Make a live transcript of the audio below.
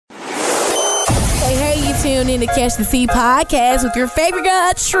Tune in to Catch the Tea podcast with your favorite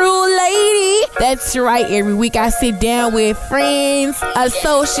girl, True Lady. That's right. Every week I sit down with friends,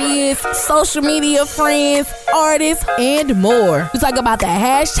 associates, social media friends, artists, and more. We talk about the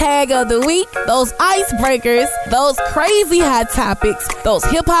hashtag of the week, those icebreakers, those crazy hot topics, those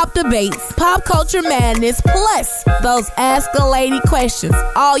hip-hop debates, pop culture madness, plus those Ask a Lady questions.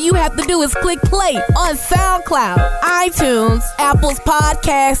 All you have to do is click play on SoundCloud, iTunes, Apple's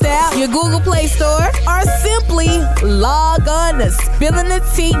podcast app, your Google Play Store, or simply log on to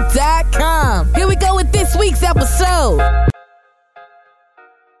spillingthetea.com. Here we go with this week's episode.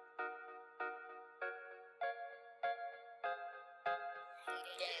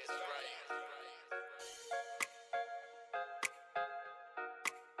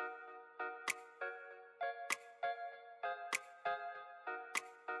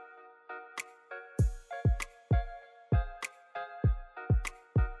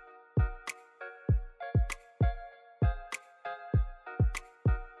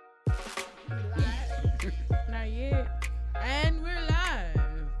 Not yet. And we're live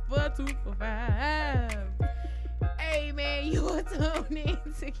for 2 for 5. Hey man, you are tuned in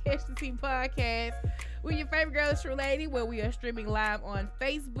to Catch the Tea podcast with your favorite girl, True Lady, where we are streaming live on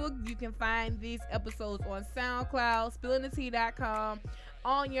Facebook. You can find these episodes on SoundCloud, spillingthetea.com,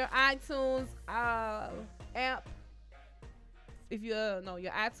 on your iTunes app. If you know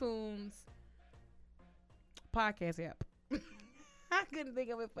your iTunes podcast app. I couldn't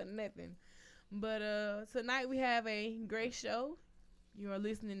think of it for nothing. But tonight we have a great show. You are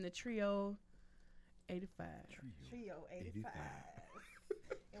listening to Trio 85. Trio 85.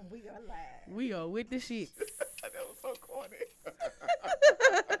 And we are live. We are with the shits. That was so corny. The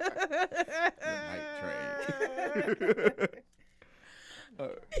night train.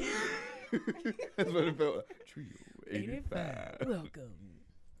 That's what it felt like. Trio 85. Welcome.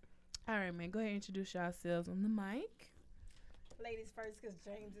 All right, man. Go ahead and introduce yourselves on the mic. Ladies first, because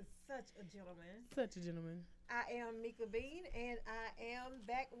James is such a gentleman. Such a gentleman. I am Mika Bean, and I am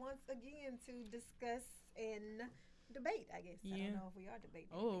back once again to discuss and debate, I guess. Yeah. I don't know if we are debating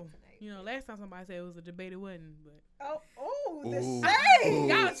tonight. You know, last time somebody said it was a debate, it wasn't. But the Ooh. shade!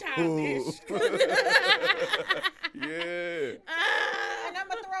 y'all childish. Yeah. And I'm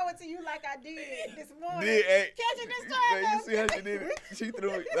going to throw it to you like I did this morning. Hey, Catching this man, time. you see how she did it? She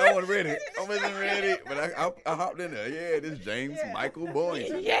threw it. I wasn't ready. I wasn't ready. But I hopped in there. Yeah, this James Michael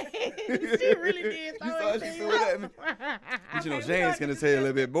Boynton. Yeah, she really did. You saw she threw it at me. But you know, James going to say a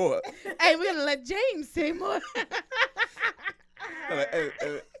little bit more. Hey, we're going to let James say more.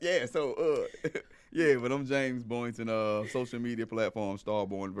 Yeah, so, yeah, but I'm James Boynton, social media platform,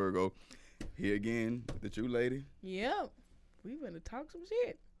 Starborn Virgo. Here again with the True Lady. Yep. We gonna talk some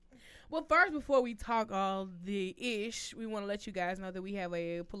shit. Well, first, before we talk all the ish, we want to let you guys know that we have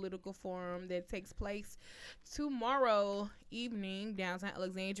a political forum that takes place tomorrow evening downtown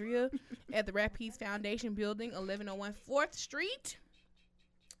Alexandria at the Rap Peace Foundation building, 1101 4th Street.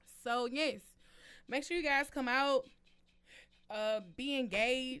 So, yes, make sure you guys come out. Be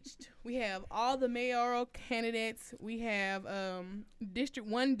engaged. We have all the mayoral candidates. We have District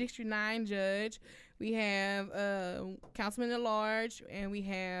 1, District 9 judge. We have councilman at large, and we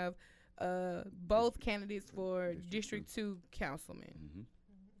have both candidates for District 2 councilman. Mm-hmm.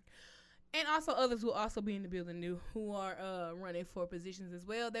 And also others who will also be in the building who are running for positions as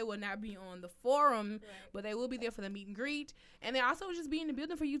well. They will not be on the forum, but they will be there for the meet and greet. And they also just be in the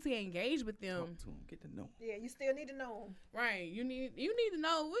building for you to engage with them. Talk to them, get to know. Yeah, you still need to know them. Right. You need to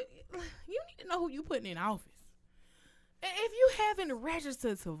know who you putting in office. If you haven't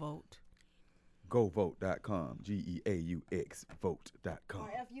registered to vote, GoVote.com. GEAUX vote.com.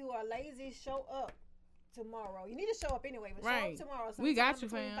 Or if you are lazy, show up tomorrow. You need to show up anyway, but right. show up tomorrow. We got you,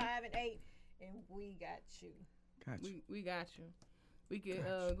 between fam. 5 and 8, and we got you. Got you. We got you. We could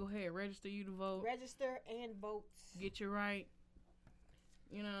go ahead and register you to vote. Register and vote. Get you right.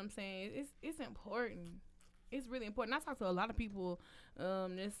 You know what I'm saying? It's important. It's really important. I talk to a lot of people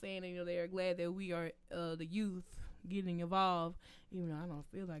just saying that, they're glad that we are the youth getting involved. Even though I don't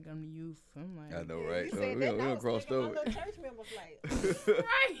feel like I'm the youth. I'm like, I know, right? You said we that, don't cross over. my little church members like,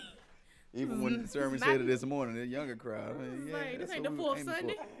 right. Even when the sermon said it this morning, the younger crowd. I mean, yeah, Like, this that's ain't what the we fourth aiming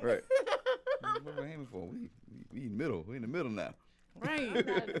Sunday. for. Right. That's what we're aiming for. We in the middle. We in the middle now. Right. I'm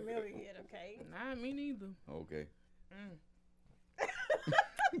not in the middle yet, okay? Nah, me neither. Okay.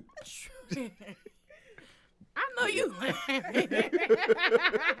 I know you.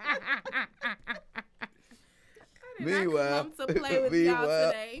 Meanwhile, come to play with y'all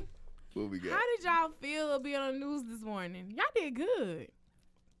today. What we got? How did y'all feel being on the news this morning? Y'all did good.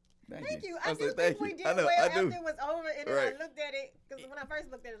 Thank you. I I do said, think thank we you. did I know, well I after do. it was over, and then Right. I looked at it because when I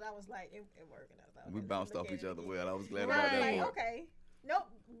first looked at it, I was like, it working. I was like, We okay, bounced look off at each it other again. well. I was glad Right. about that Right. part. Okay. Nope.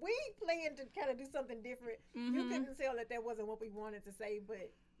 We planned to kind of do something different. You Mhm. couldn't tell that wasn't what we wanted to say,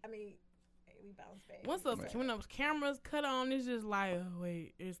 but I mean, hey, we bounced back. Once those cameras cut on, it's just like, oh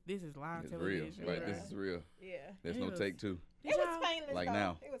wait, this is live It's real. television. Right, bro. this is real. Yeah. There's It no was- take two. Did It was y'all- painless. Like though.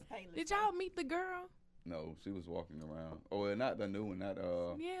 now. It was painless. Did though. y'all meet the girl? No, she was walking around. Oh, well, not the new one, not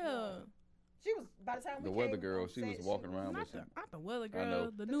Yeah. She was by the time the we weather came girl. on She was set, walking around, but Not she, the weather I know.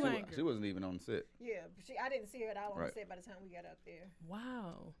 girl, the new she, anchor. she wasn't even on set. Yeah, but I didn't see her at all on Right. set by the time we got up there.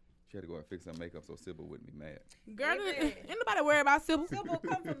 Wow. She had to go and fix her makeup so Sybil wouldn't be mad. Girl, Amen. ain't nobody worry about Sybil. Sybil,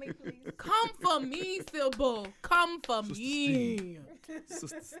 come for me, please. Come for me, Sybil. Come for Sister me.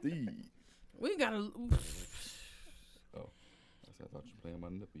 Sister Steve. We gotta. Oh, I thought you were playing my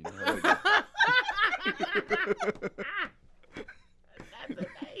nipple. You know how that go.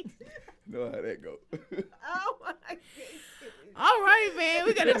 Know how that go. Oh my goodness. All right, man.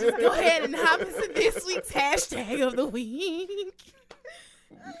 We gotta just go ahead and hop into this week's hashtag of the week.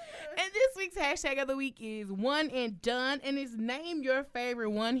 And this week's hashtag of the week is one and done, and it's name your favorite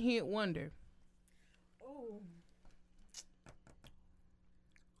one-hit wonder. Ooh.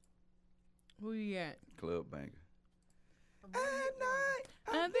 Who you got? Club banger. At night.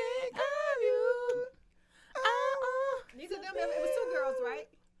 I think of you. These are them. It was two girls, right?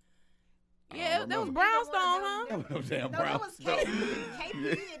 Yeah, that was remember. Brownstone, huh? Them damn No, brown that was stuff. KP and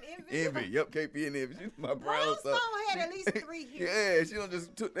Envy. Envy. Yep, KP and Envy. She's my brown Brownstone stuff. had at least 3 hits. Yeah, she don't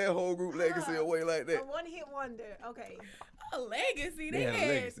just took that whole group legacy away like A that. one-hit wonder. Okay. A legacy. They They had a had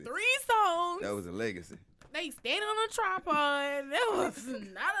legacy. 3 songs. That was a legacy. They standing on a tripod. That was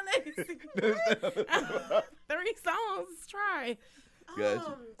not a legacy. 3 songs. Try. Gotcha. A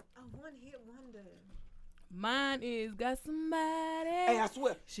one-hit wonder. Mine is got somebody. Hey, I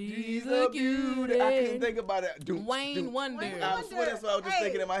swear. She's a cutie. I couldn't think about it. Wayne Wonder. Wayne I swear that's what I was just Hey,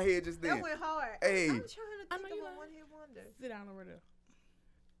 thinking in my head just That then. went hard. Hey. I'm trying I to know think you of a lying. one-hit wonder. Sit down over there.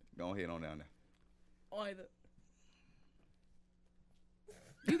 Go ahead on down there. Either.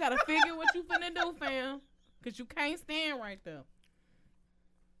 You gotta figure what you finna do, fam. Cause you can't stand right there.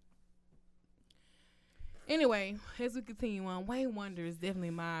 Anyway, as we continue on, Wayne Wonder is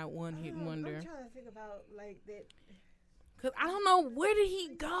definitely my one-hit wonder. I'm trying to think about like that. Cause I don't know, where did he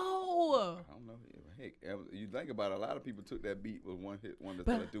go? I don't know. Heck, you think about it, a lot of people took that beat with one hit, one to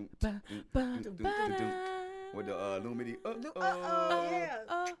Ba- do ba- ba- ba- with the Lumity. Yeah.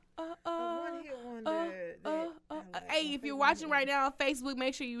 uh, A one-hit wonder. that I like. Hey, if you're watching right now on Facebook,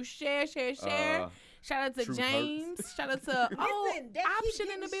 make sure you share. Shout out to Truth James. Shout out to Listen, that Option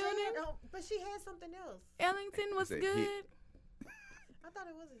keep in the getting building. shared, but she had something else. Ellington was It's a hit. good. I thought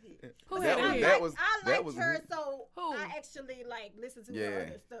it was a hit. Who That had was- it? that was- I that liked was her, hit. so Who? I actually like listened to Yeah. her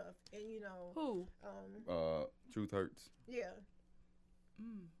other stuff, and Who? Truth hurts. yeah.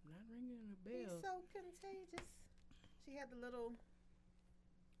 Not ringing the He's bell. so contagious. She had the little.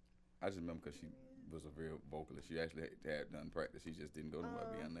 I just remember because she was a real vocalist. She actually had done practice. She just didn't go nowhere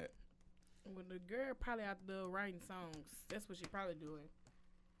beyond that. Well, the girl probably out there writing songs. That's what she probably doing.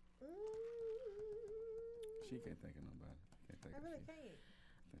 She can't think of nobody. Can't think I of really shit. can't.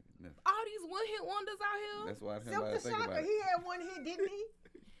 Think of nothing. All these one-hit wonders out here. That's why I Silk somebody the think Shocker, about it. he had one hit, didn't he?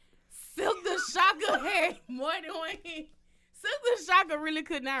 Silk the Shocker had more than one hit. Silk the Shocker really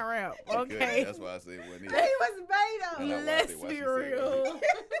could not rap. She couldn't. Okay. That's why I said when he. He was Beto. And I watched Let's it while be she said real.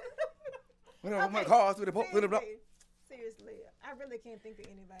 Whatever, my cars with the pop, with the block. Seriously, I really can't think of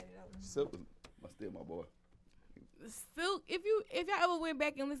anybody though. Silk was still my boy. Silk, if y'all ever went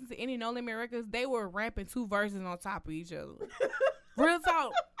back and listened to any No Limit records, they were rapping 2 verses on top of each other. Real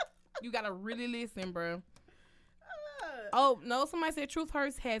talk. You gotta really listen, bro. Oh no, somebody said Truth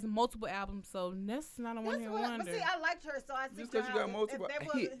Hurts has multiple albums, so that's not a one-hit wonder. But see, I liked her, so I see Just because you got multiple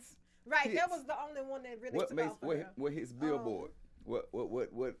hits. Right, Hits. that was the only one that really What took makes off for her. what hits Billboard? What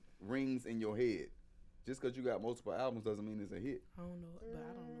rings in your head? Just because you got multiple albums doesn't mean it's a hit. I don't know, but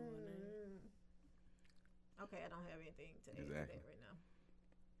I don't know her name. Okay, I don't have anything to add to Exactly. that right now.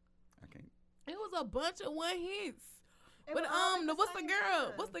 I can't. It was a bunch of one hits. It But was all at the what's the same girl?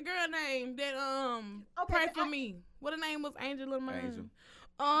 time. What's the girl name that Okay, pray but for me? What her name was? Angela Mine. Angel.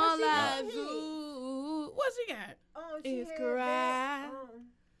 All she I had hits. do. What she got? She It's had cry.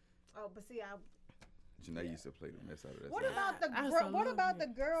 that, but see, Janae used to play the mess out of that. what song. about the I girl? so What love about it. the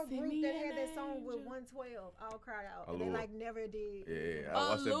girl Send group me that an had that song with angel. 112? All cried out. And Allure. they like never did. Yeah, I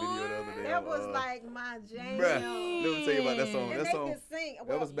watched that video the other day. That on, was like my jam. bruh, let me tell you about that song. And That they song, could sing.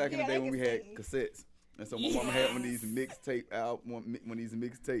 that was back in the day when we had sing. cassettes. And so my mama had one of these mixtape one of these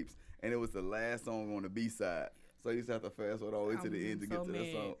mixtapes, and it was the last song on the B side. So you just have to fast forward all the way to the end to so get to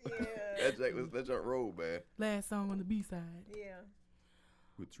that song. Yeah. that Jack rolled, man. Last song on the B side. Yeah.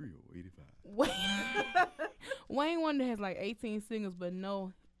 With Trio 85. Wayne Wonder has like 18 singles, but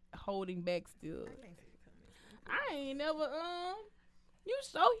no holding back still. I ain't never You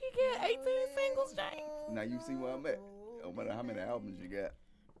sure he got 18 singles, James? Now you see where I'm at. No matter how many albums you got.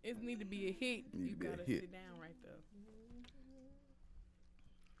 It need to be a hit. Need You to be a gotta hit. sit down right there.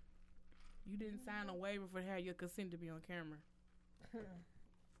 You didn't sign a waiver for to have your consent to be on camera.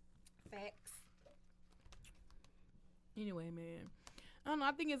 Facts. Anyway, man, I don't know.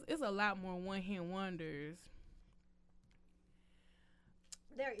 I think it's a lot more one-hit wonders.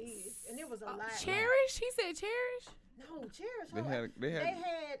 There is, and it was a lot. Cherish? He said Cherish? No, Cherish. They had They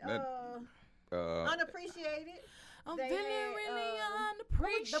had Unappreciated. I'm They feeling had, really Their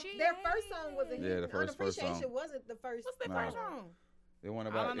unappreciated. first song was a hit. Yeah, the first Unappreciation song. wasn't the first. What's that No. first song? They want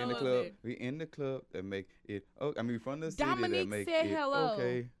All I about in know the is club. that- We in the club that make it. Oh, I mean from the city Dominique that make said it hello.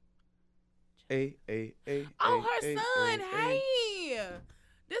 okay. A. Oh, her son. Hey.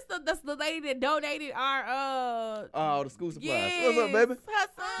 That's the lady that donated our Oh, the school supplies. yes, What's up, baby? Her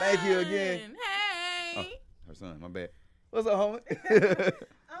son. Thank you again. Hey. Her son, my bad. What's up, homie?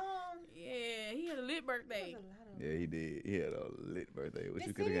 Yeah, he had a lit birthday. Yeah, he did. He had a lit birthday. What you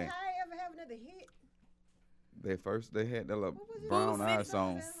Did could have City got? High ever have another hit? They had that little What was it? brown Ooh, eye City-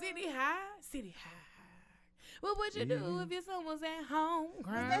 song. City High. City High. What would you do if your son was at home? Was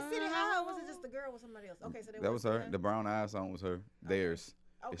that City High or was it just the girl with somebody else? Okay, so That was her. City The brown eye song was her. Theirs.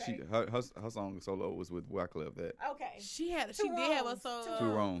 High? And Okay. her song solo was with Wyclef. That Okay. She did have a wrongs. song.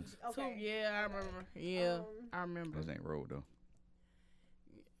 Two Wrongs. Okay. Yeah, I remember. Yeah, I remember. This ain't road though.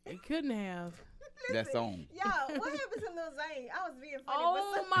 It couldn't have. That song. Y'all, what happened to Lil Zane? I was being funny.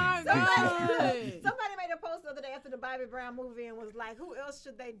 Oh but my somebody, God. somebody made a post the other day after the Bobby Brown movie and was like, "Who else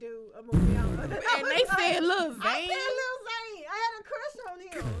should they do a movie on?" And they said Lil I Zane. said Lil Zane. I had a crush on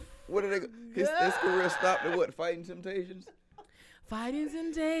him. What did they? His career stopped at what? Fighting Temptations. Fighting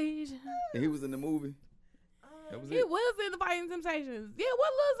Temptations. And he was in the movie. That was He it. was in the Fighting Temptations. Yeah,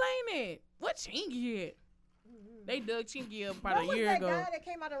 what Lil Zane at? What Chingy at? They dug Chingy up about What a was year that ago. guy that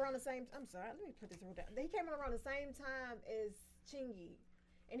came out around the same? I'm sorry, let me put this one down. He came out around the same time as Chingy,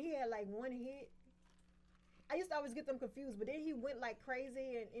 and he had like one hit. I used to always get them confused, but then he went like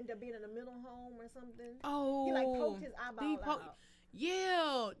crazy and ended up being in a mental home or something. Oh. He like poked his eyeball He poked- out,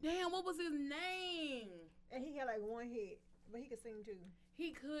 Yeah. Damn, what was his name? and he had like one hit, but he could sing too.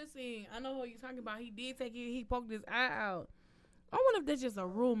 He could sing. I know who you're talking about. He did take it. He poked his eye out. I wonder if that's just a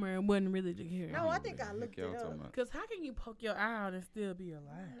rumor and wasn't really the case. No, I think I looked it up. Because how can you poke your eye out and still be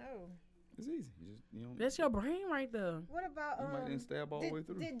alive? No. It's easy. You just That's your brain right there. What about you might didn't stab all the way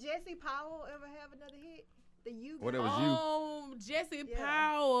through. Did Jesse Powell ever have another hit? The You What Guy? that was you. Oh, Jesse Yeah.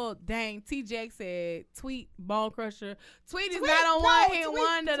 Powell. Dang, T-Jack said, tweet, ball crusher. Tweet is Tweet, not a no, one-hit tweet,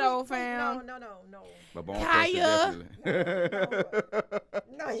 wonder, tweet, though, tweet. fam. No. But Bone Kaya. Crusher definitely.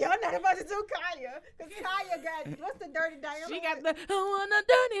 No, y'all not about to do Kaya. Because Kaya got, what's the Dirty Diana? She got the, I wanna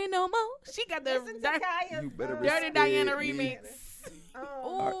dirty no more. She got the Listen to Kaya's, You better Dirty respect Diana me. remix.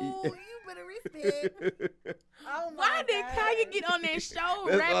 Oh, Oh, you better respect. oh my Why did God. Kaya get on that show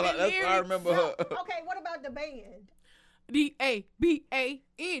That's rapping all that's lyrics? why I remember her. Okay, what about the band?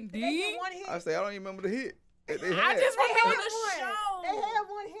 D-A-B-A-N-D. They had one hit. I say I don't even remember the hit that they I had. just They remember had the one. show. They had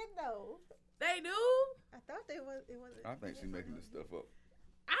one hit though. They do? I thought it was. I think she's making this stuff up.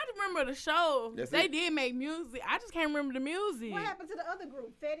 I remember the show. That's They it. did make music. I just can't remember the music. What happened to the other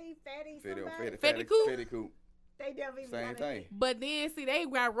group? Fatty, somebody? Fetty Coop? Fetty Coop. They never even Same got a thing. hit. But then, see, they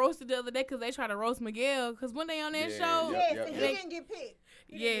got roasted the other day because they tried to roast Miguel. Because when they on that Yeah, show, Yep, Yes, and he yep. didn't get picked.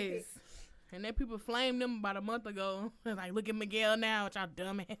 He didn't get yes. picked. And then people flamed them about a month ago. Like, look at Miguel now, with y'all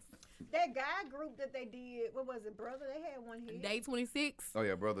dumbass. That guy group that they did, what was it, Brother? They had one hit. Day 26. Oh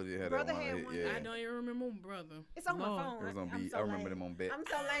yeah, brother did have Brother that one. had hit, one. yeah. I don't even remember Brother. It's on Lord. my phone. It was on I'm beat. so I remember lame. them on bet. I'm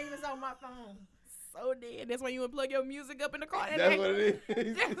so lame. It's on my phone. So dead. That's why you would plug your music up in the car. that That's day. what it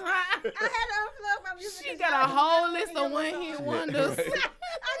is. That's why. I had to unplug my music. She 'cause got y'all a do whole not list know of my one-hit song. wonders. Right.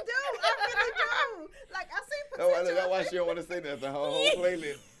 I do. I really do. Like, I see That's why, potential. that's why she don't want to say that. The whole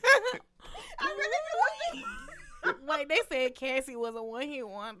playlist. I really do. Wait, they said Cassie was a one-hit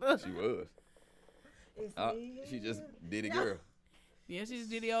wonder. She was. It's me. She just did it, No. girl. Yeah, she just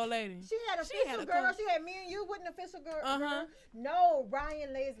did the old lady. She had She official had a girl. couple. She had Me and You with an official girl. Uh-huh. girl. No,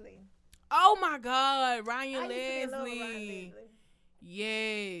 Ryan Leslie. Oh my God, I Ryan used to be in love with Ryan Leslie. Leslie.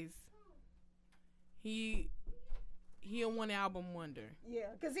 Yes. He a one album wonder. Yeah,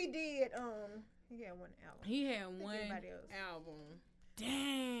 because he did. He had one album. He had think one everybody else. album.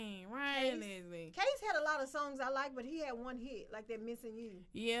 Dang, Ryan Case. Leslie. Case had a lot of songs I like, but he had one hit, like that Missing You.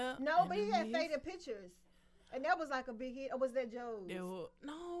 Yeah. No, and but he the had Miss. Faded Pictures. And that was like a big hit. Or was that Joe's? No,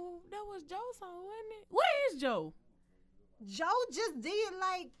 that was Joe's song, wasn't it? Where is Joe? Joe just did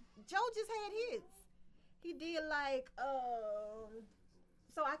like Joe just had hits. He did like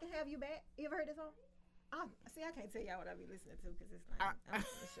So I Can Have You Back. You ever heard this song? See, I can't tell y'all what I be listening to because it's like I'm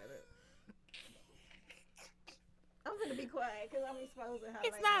just gonna shut up. I'm gonna be quiet because I'm exposing how.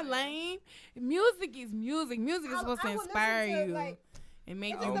 It's not lame. Music is music. Music is supposed to inspire you and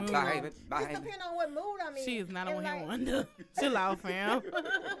make you move. It depends on what mood I'm in. She is not a one-hit wonder. Chill out, fam.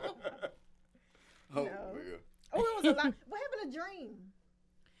 Oh, No. well. Oh, it was a lot. What happened to Dream?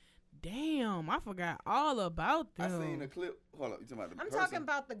 Damn, I forgot all about them. I seen a clip. Hold up, you talking about the I'm person? talking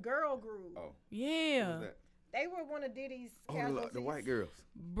about the girl group. Oh, Yeah. what was that? They were one of Diddy's Oh, casualties. the white girls.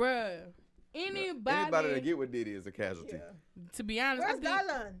 Bruh. Anybody that get with Diddy is a casualty. Yeah. to be honest, Where's I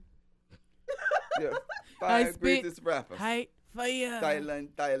think Dylan? Yeah. I 5 spit greatest rappers. height fire. Thailand,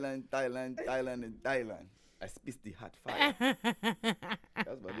 and Thailand. I spit the hot fire.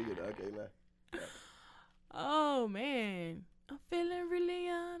 That's my nigga, though. I can't lie. Oh man, I'm feeling really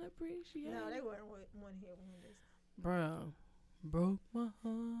unappreciated. No, they weren't one hit wonders. Bro, broke my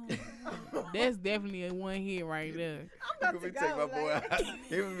heart. That's definitely a one hit right there. I'm He about would to be taking go. my boy out.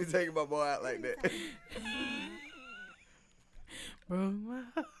 He would be taking my boy out like that. Broke my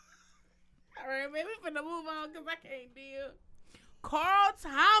heart. All right, man, we finna move on because I can't deal. Carl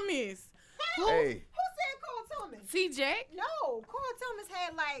Thomas. Hey, Who said Carl Thomas? TJ. No, Carl Thomas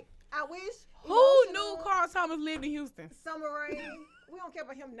had like I wish. Who knew Emotional, Carl Thomas lived in Houston? Summer Rain. We don't care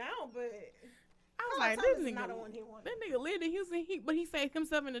about him now, but I was Carl like, Thomas this is not a nigga, one hit wonder. that nigga lived in Houston, but he saved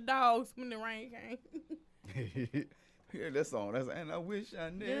himself and the dogs when the rain came. hear that song. That's and I wish I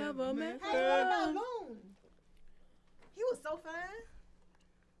never met Hey, what her. about Loon? He was so fine.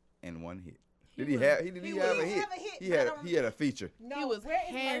 And one hit. He Did he was- have? He he have a didn't hit? have a hit, He had. but, He had a feature. No, He was where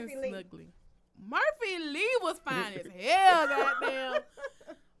is hand Murphy Lee? snuggly. Murphy Lee was fine as hell, goddamn.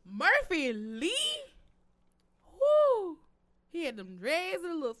 Murphy Lee? Woo! He had them dreads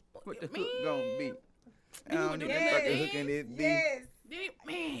and a little What the spunky. hook gonna be? I You don't would need do to that. fucking hook in this beat. Yes,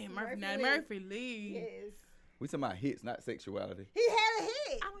 Man, Murphy Lee. Murphy Lee. yes. We talking about hits, not sexuality. He had a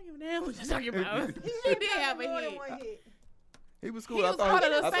hit. I don't give a damn what you're talking about. He he had did have a more than hit. one hit. He was cool. He was part of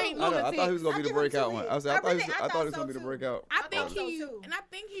the Saint I thought he was gonna I be the give him breakout two one. hits. I I thought he really- was, I I thought he was thought gonna be so the too. breakout. I think thought so he too. and I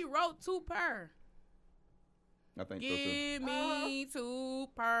think he wrote 2 per. I think so too. Give me 2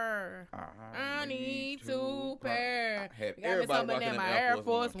 per. I need 2 per. pair. I had Got me everybody something rocking in them my Air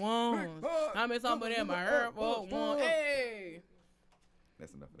Force Ones. Got me something in my Air Force One. Hey.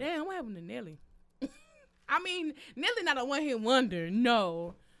 That's enough of that. Damn, what happened to Nelly? I mean, Nelly not a one-hit wonder,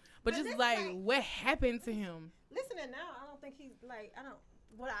 no. But But just that's like, like- what happened to him? Listening now, I don't think he's like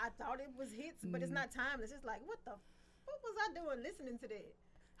what I thought it was hits, but it's not timeless. It's like what was I doing listening to that?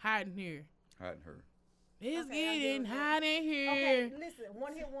 Hiding here. Hadn't heard. It's Okay, I getting get it. hot in here. Okay, listen,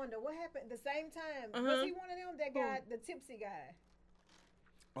 one hit wonder. What happened the same time? Uh-huh. Was he one of them? That guy, the tipsy guy?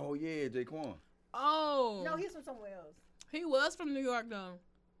 Oh yeah, Jaquan. Oh. No, he's from somewhere else. He was from New York, though.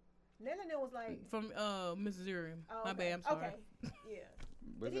 Nelly was like, From Missouri. oh, My okay. bad, I'm sorry. Okay, yeah.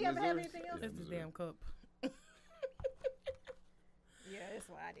 Was Did it he ever have Missouri? anything else? Yeah, That's the Missouri. damn cup. Yeah, that's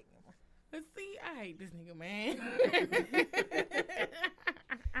why I didn't get one. Let's see, I hate this nigga, man. Her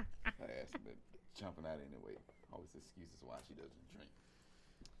ass been jumping out anyway. Always excuses why she doesn't drink.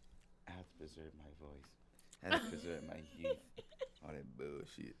 I have to preserve my voice. I have to preserve my youth. All that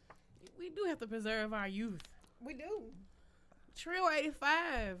bullshit. We do have to preserve our youth. We do. Trill 85,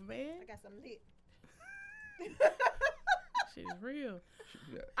 I man. got some lit. Shit is real.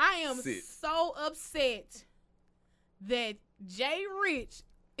 Yeah. I am Sit. so upset that Jay Rich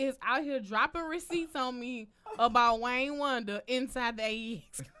is out here dropping receipts on me about Wayne Wonder inside the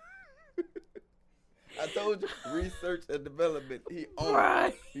AEX. I told you, research and development. He owned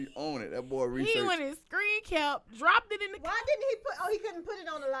Right. it. He owned it. That boy research. He went in screen cap, dropped it in the Why didn't he put? Oh, he couldn't put it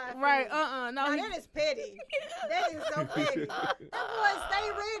on the live. right. feed. No, Now, he, that is petty. That is so petty. That boy, stay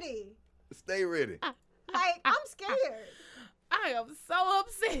ready. Stay ready. Like I'm scared. I am so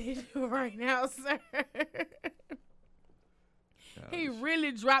upset right now, sir. He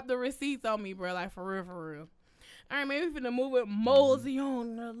really dropped the receipts on me, bro. Like, for real, for real. All right, maybe we finna move it mosey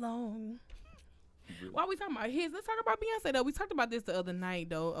on along. While we talking about hits, let's talk about Beyonce, though. We talked about this the other night,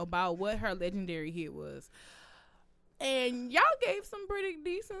 though, about what her legendary hit was. And y'all gave some pretty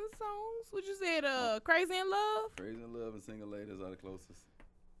decent songs. What you said, Crazy in Love? Crazy in Love and Single Ladies are the closest.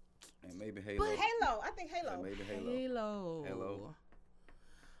 And maybe Halo. But Halo, I think Halo. And maybe Halo. Halo. Halo.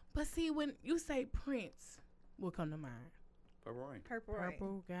 But see, when you say Prince, what come to mind? Purple Rain. Purple Rain.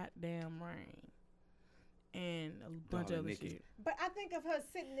 Purple goddamn rain. and a bunch of other Nikki. shit. But I think of her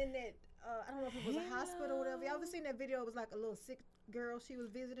sitting in that. I don't know if it was a hospital or whatever. Y'all ever seen that video? It was like a little sick girl she was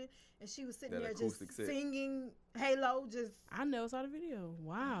visiting, and she was sitting That there just acoustic set. singing Halo. Just I never saw the video.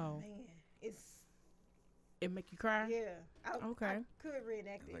 Wow. man, it's It make you cry? yeah. Okay. I could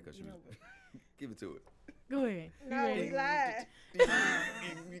reenact it. Like you know. give it to it. Go ahead. You No, ready? we lied.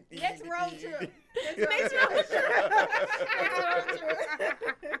 Next road trip. Next road trip. Next road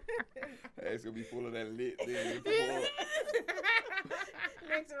trip. Hey, it's gonna be full of that lit thing. Before.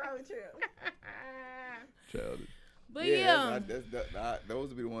 Next road trip. Childish. But yeah, Those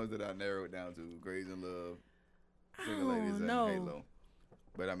would be the ones that I narrowed down to: Crazy in Love, Single I Ladies, don't and know. Halo.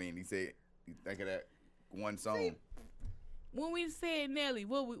 But I mean, he said, you think of that one song. when we said Nelly,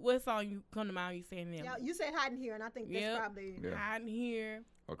 what song you come to mind? You saying Nelly? Y'all, you said hiding here, and I think that's Yep. probably. Yeah. Hiding here,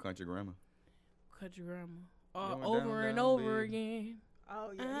 Or Country Grammar. Country Grammar, Going over down, and down, over baby. again.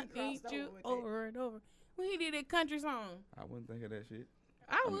 Oh yeah, I he need crossed you over with over and over. When he did that country song, I wouldn't think of that shit.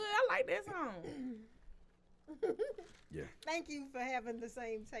 I would. I like that song. that. Yeah. Thank you for having the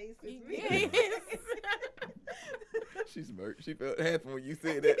same taste as me. Yes. She smirked. She felt happy when you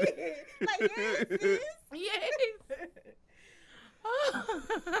said that. Like yes, sis. Yes.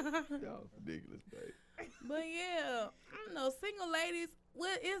 Y'all ridiculous, babe. But yeah, I don't know. Single ladies,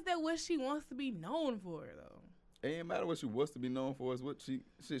 what is that? What she wants to be known for, though? It ain't matter what she was to be known for. It's what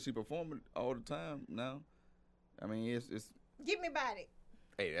she performing all the time now. I mean, it's Give me body.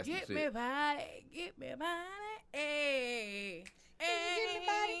 hey, that's Get the me shit. body, get me body, hey. Get me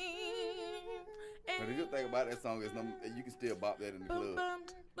body. But the good thing about that song is you can still bop that in the club. And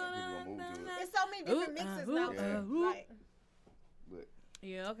people gonna move to it. There's so many different mixes now. Yeah. Right. But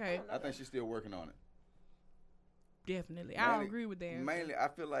Yeah, okay, I think she's still working on it. definitely. I Mainly- agree with that. Mainly, I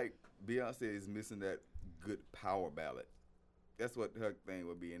feel like Beyonce is missing that good power ballad. That's what her thing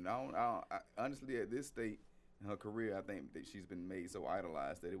would be. And I honestly, at this state in her career, I think that she's been made so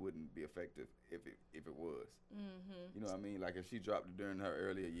idolized that it wouldn't be effective if it was. Mm-hmm. You know what I mean? Like if she dropped it during her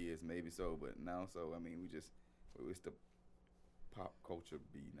earlier years, maybe so. But now, I mean, it's the pop culture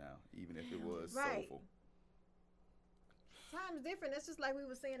beat now, even if it was Right. soulful. Time's different. That's just like we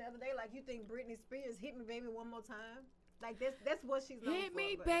were saying the other day. Like you think Britney Spears hit me, baby, one more time. Like that's what she's known Hit for.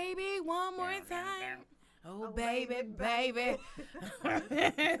 me, but- baby, one more Down, down, time. down. Oh, Oh, baby, baby, baby.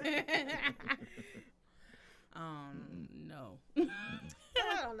 baby. No.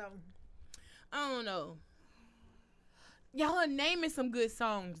 I don't know. I don't know. Y'all are naming some good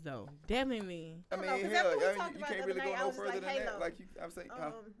songs though. Definitely. I I don't mean, know, 'cause hell, that's what we I mean, talked you about can't the really other go night. I no was further like, than that. Halo. Like I'm saying,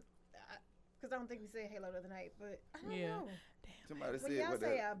 Because I don't think we said Halo the other night, but I don't Yeah. know. somebody When said y'all what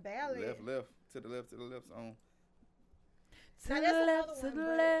say that a ballad, left to the left song. To Now, the that's left, another to one, the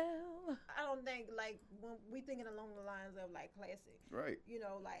but- left. I don't think like when we thinking along the lines of like classic, Right. you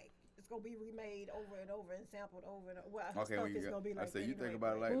know, like it's gonna be remade over and over and sampled over and over. Well, Okay, stuff when you is got, gonna be like I say that you think anyway,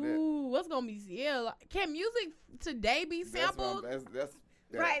 about it but- like that. Ooh, what's gonna be? Yeah, like, can music today be That's what sampled? that's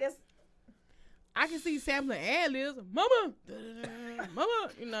Right, that's I can see sampling ad libs. Mama, mama.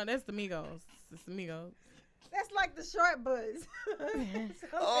 You know that's the Migos. It's the Migos. that's like the short buzz.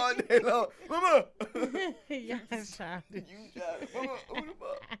 So, all like, day long. Mama, Y'all childish. you tried it. Mama, who the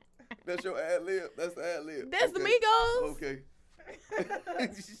fuck? That's your ad lib. That's the ad lib. That's the Okay. Migos. Okay.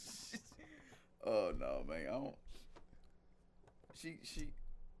 Oh no, man. I don't.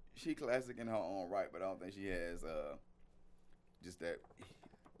 She classic in her own right, but I don't think she has just that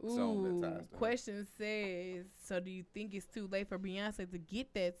song that Ooh, ties to her. question says, so do you think it's too late for Beyonce to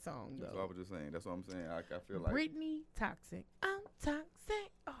get that song That's what I though? was just saying. That's what I'm saying. I feel like Britney, toxic. I'm toxic.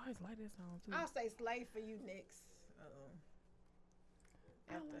 Oh, I just like that song too. I'll say Slave for you next.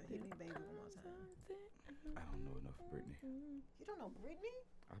 I After like Hit it. Me Baby one more time. I don't know enough of Britney. You don't know Britney?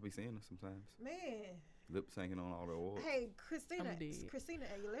 I be seeing her sometimes. Man. Lip syncing on all the awards. Hey, Christina dead.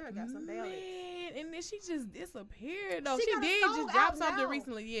 Aguilera got some ballads. Man, and then she just disappeared though. She She got a did song just drop out something now.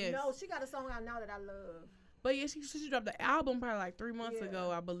 recently, yes. No, she got a song out now that I love. But yeah, she dropped the album probably like 3 months Yeah.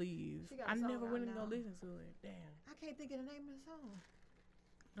 ago, I believe. She got a I song never out went and go now. listen to it. Damn, I can't think of the name of the song,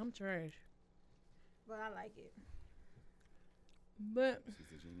 I'm trash. but I like it. But She's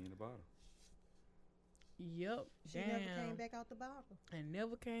the genie in the bottle. yep, She damn, never came back out the bottle. and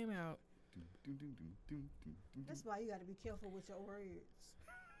never came out. That's why you got to be careful with your words.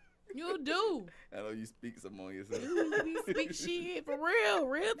 You do. I know you speak some on yourself. You be speak shit for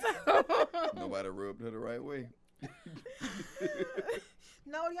real time. Nobody rubbed her the right way.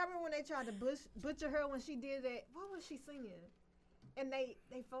 No, y'all remember when they tried to butcher her when she did that? What was she singing? And they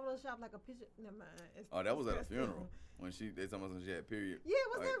photoshopped like a picture. Never mind. Oh, that was at a disgusting. funeral when they told us she had period. Yeah,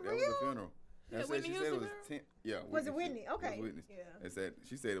 was Like, that That was real? a funeral. That's Whitney she said it was Houston 10. Yeah. Was it Whitney? Whitney? Okay. It was Whitney. Yeah. It said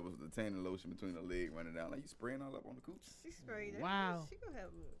she said it was the tanning lotion between her leg running down. Like you spraying all up on the cooch. She sprayed that. Wow. She gonna have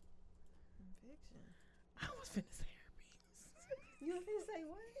a infection. I was finna say herpes. You was gonna say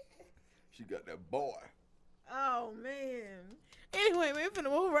what? She got that boy. Oh man. Anyway, we finna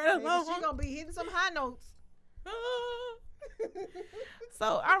move right Maybe along. she gonna be hitting some high notes. So,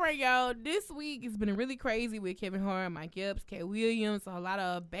 all right, y'all. This week it's been really crazy with Kevin Hart, Mike Epps, Cat Williams. A lot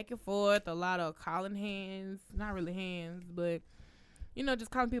of back and forth, a lot of calling hands. Not really hands, but, you know, just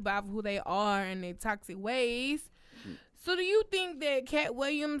calling people out for who they are and their toxic ways. So, do you think that Cat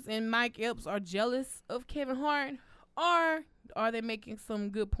Williams and Mike Epps are jealous of Kevin Hart? Or are they making some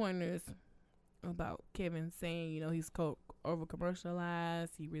good pointers about Kevin saying, you know, he's over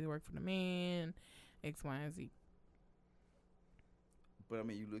commercialized, he really worked for the man, X, Y, and Z? But I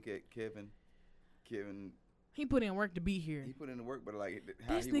mean, you look at Kevin. He put in work to be here. He put in the work, but like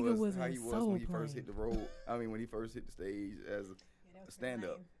how This he nigga was was how in he was Soul when he first Plane. hit the road. I mean, when he first hit the stage as Yeah, that a was stand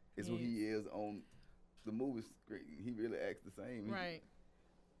up, his is who Yes. he is on the movie screen. He really acts the same. Right.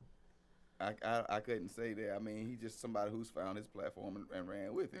 I couldn't say that. I mean, he's just somebody who's found his platform and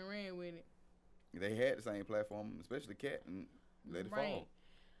ran with it. And ran with it. They had the same platform, especially Cat, and let it Right. fall.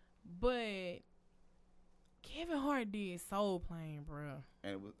 But Kevin Hart did Soul Plane, bro.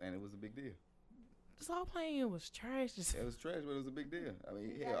 And it was a big deal. Soul Plane was trash. It was trash, but it was a big deal. I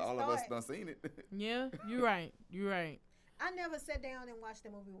mean, You hell, gotta all of us start. done seen it. Yeah, you're right. You're right. I never sat down and watched the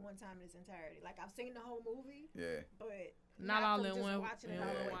movie one time in its entirety. Like I've seen the whole movie, Yeah, but Not all from in just one- Watching it in all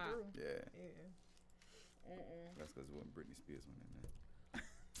the one way while. through. yeah. Yeah. That's because it wasn't Britney Spears one in there.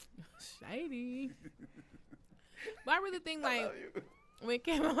 Shady. But I really think, I like, love you.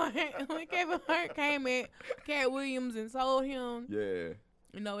 when Kevin Hart came at Cat Williams and told him, Yeah,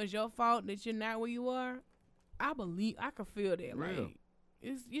 you know, it's your fault that you're not where you are, I could feel that. Real. Like,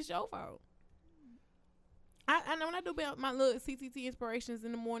 it's your fault. I know when I do my little CTT inspirations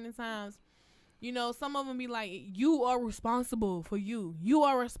in the morning times, you know, some of them be like, you are responsible for you. You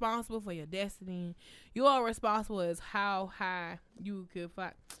are responsible for your destiny. You are responsible as how high you could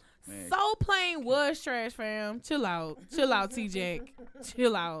fly. Man. Soul Plane was trash, fam. Chill out. Chill out, T-Jack.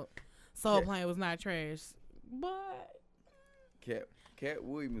 Chill out. Soul Yeah. Plane was not trash. But Cat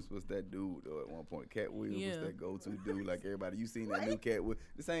Williams was that dude though. At one point, Cat Williams Yeah. was that go-to dude. Like everybody, you seen that new Cat?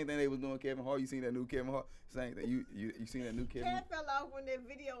 The same thing they was doing Kevin Hart. You seen that new Kevin Hart? Same thing. You seen that new Kevin? Cat fell off when that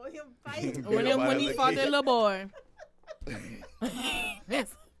video of him fighting. When when he fought that little boy.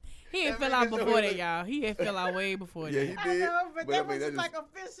 He had That fell man out just before over that, there. y'all. He had fell out way before Yeah, that. he I did. know, but I that mean, was just just- like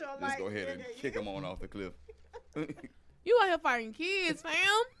official. Just like go ahead yeah, and yeah. kick him on off the cliff. You out here fighting kids, fam.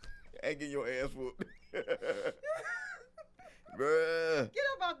 And get your ass whooped. Bruh. Get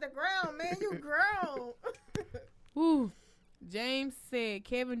up off the ground, man. You grown. Woo. James said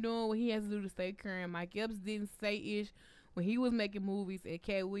Kevin doing what he has to do to stay current. Mike Epps didn't say ish when he was making movies, and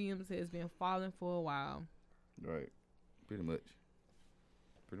Cat Williams has been falling for a while. Right. Pretty much.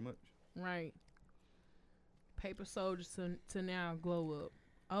 Right. Paper Soldiers to now glow up.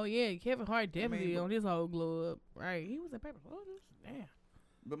 Oh yeah, Kevin Hart definitely but- on his whole glow up. Right. He was a Paper Soldiers. Damn.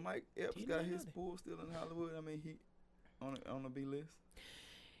 But Mike Epps Didn't got know his that. pool still in Hollywood. I mean, he on the B list.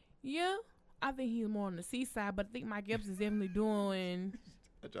 Yeah. I think he's more on the C side, but I think Mike Epps is definitely doing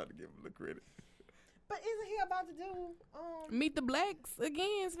I tried to give him the credit. But isn't he about to do? Meet the Blacks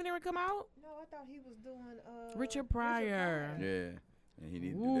again. Is it ever come out? No, I thought he was doing. Richard Pryor. Yeah, and he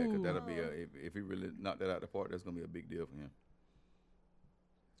need to do that because that'll be Ooh. if he really knocked that out the park, that's gonna be a big deal for him.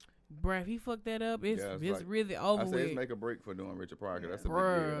 Bruh, if he fucked that up, it's Yeah, it's it's like- really over I say with. it's make a break for doing Richard Pryor. 'Cause that's a big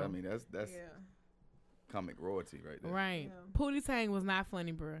Bruh. deal. I mean, that's Yeah. comic royalty right there. Right. Yeah. Pootie Tang was not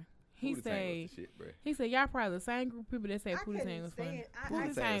funny, bruh. He Pootie Tang said was the shit, bruh. he said y'all probably the same group of people that said I Pootie couldn't Tang was funny. stand- I Pootie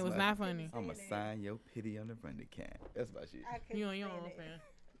couldn't Tang was stand not it. funny. I'ma Saying sign your pity on the front of the can. That's my shit. I couldn't You don't stand it. understand.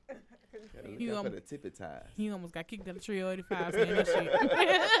 I couldn't Gotta stand look You out for almo- the tippy ties. He almost got kicked out of Trio 85 saying that shit.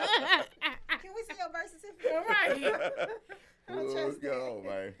 it. Can we see your birth certificate? Right. I'm Oh, trusting. go,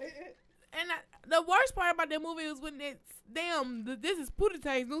 man. And the worst part about that movie was when it's this is Pootie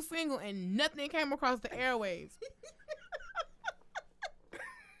Tang's new single and nothing came across the airwaves.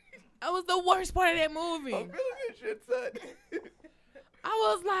 That was the worst part of that movie. I'm feeling this shit, son. I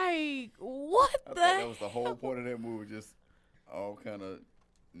was like, what I thought the? that was the whole point of that movie. Just all kind of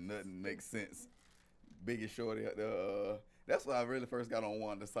nothing makes sense. Biggest Shorty. That's why I really first got on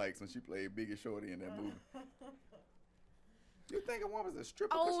Wanda Sykes when she played Biggest Shorty in that movie. You think a woman's a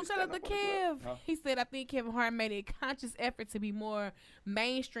stripper? 'cause Oh, she shout out to stand up on the Kev. club? Huh? He said, I think Kevin Hart made a conscious effort to be more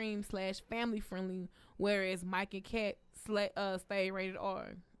mainstream / family friendly, whereas Mike and Kat stay rated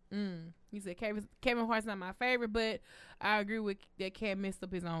R. He said, Kevin Hart's not my favorite, but I agree with that Kat messed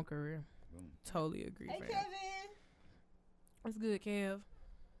up his own career. Boom. Totally agree, Hey, fam. Kevin. That's good, Kev.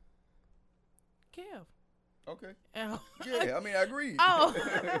 Kev. Okay. Oh. Yeah, I mean, I agree. Oh.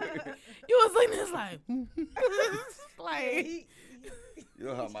 You was looking this like, like, You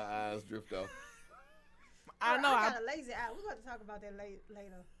know how my eyes drift off. I know. I got a lazy eye. We're going to talk about that later.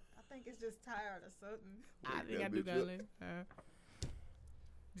 I think it's just tired or something. I think That I do bitch got up. it.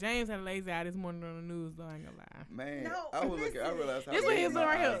 James had a lazy eye this morning on the news, though. I ain't gonna lie. Man, No, I was looking. I listen. realized how This what he big was my doing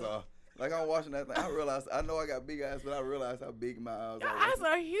right eyes here. are. Like I'm watching that thing, I realized I know I got big eyes, but I realized how big my eyes Your are. eyes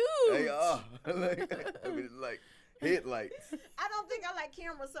are huge. They are. I mean, like headlights. I don't think I like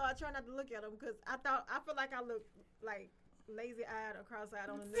cameras, so I try not to look at them because I feel like I look like lazy-eyed or cross-eyed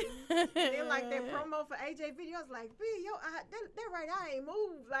on the news. And then like that promo for AJ video, I was like, B, your eye, that right eye ain't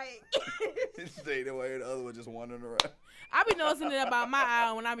moved. Like, Stayed away, the other one just wandering around. I be noticing it about my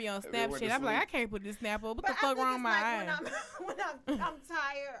eye when I be on Have you ever went Snapchat. to I be like, I sleep? can't put this snap up. What but the I fuck think wrong it's with my like eye? when I'm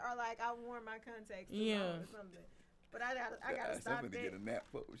tired or like I worn my contacts too Yeah. long or something. But I gotta I'm stop finna that. get a nap.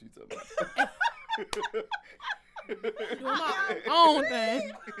 Fuck what she talking about. Doing my own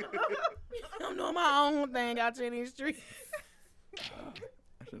thing. I'm doing my own thing out here in these streets.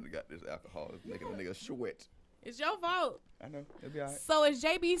 I shouldn't have got this alcohol. It's making a nigga sweat. It's your fault. I know. It'll be alright. So is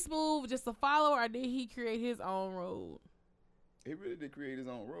JB Smooth just a follower, or did he create his own road? He really did create his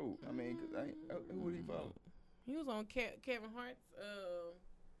own road. I mean, 'cause who would he follow? He was on Kevin Hart's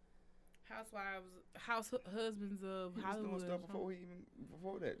Husbands of He was Hollywood. doing stuff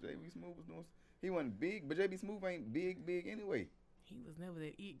before that. JB Smooth was doing. He wasn't big, but JB Smooth ain't big anyway. He was never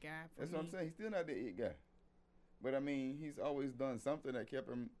that it guy. For That's me. what I'm saying. He's still not the it guy. But I mean, he's always done something that kept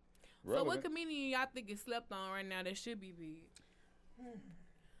him So relevant. what comedian y'all think is slept on right now that should be big?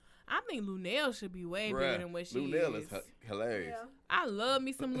 I think Lunel should be way bigger than what she Lunel is. hilarious. Yeah. I love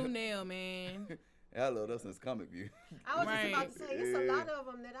me some Lunel, man. I love that since Comic View. I was Right. just about to say, it's a lot of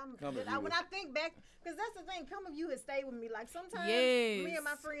them that Comic when View I think back, because that's the thing, Comic View has stayed with me. Like sometimes Yes. me and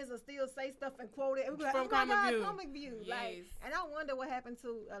my friends will still say stuff and quote it. And we'll be like, From oh my Comic God, View. Comic View. Like, Yes. and I wonder what happened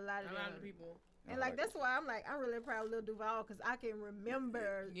to a lot of A them. lot of people. And like that's why I'm like, I'm really proud of Lil Duval because I can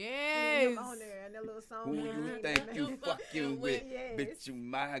remember Yes. him on there and that little song. Who that he you made. think you You fucking fucking with? Yes. Bitch, you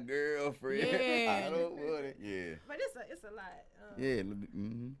my girlfriend. Yeah. I don't want it. Yeah. But it's a lot. Yeah.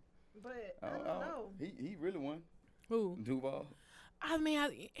 Mm-hmm. But I don't know. He really won. Who? Duval. I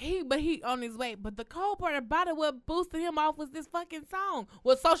mean, he on his way. But the cold part about it, what boosted him off was this fucking song.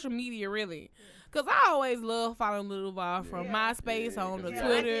 Well, social media, really. Because I always love following Lil Duval from Yeah. MySpace on the 'cause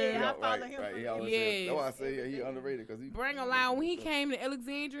Twitter. I follow him Right. from He always Yes. said, that's why I say he underrated because he Bring a line. When he came to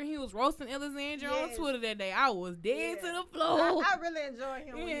Alexandria, he was roasting Alexandria on Yes. Twitter that day. I was dead Yeah. to the floor. I really enjoyed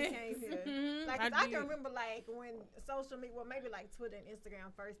him when he Yeah. came here. Mhm. Like, I 'cause I did. can remember, like, when social media, well, maybe like Twitter and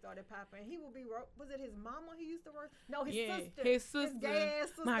Instagram first started popping. He would be, was it his mama he used to work? No, his Yeah, sister. his sister. gay ass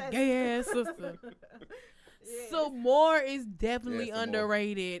sister. My gay ass sister. Yes. So Moore is definitely Yes, Moore.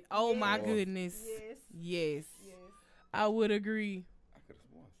 underrated. Oh my Yes. goodness. Yes. Yes. Yes. I would agree. I could have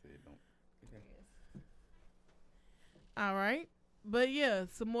sworn I said don't. Okay. Yes. All right. But yeah,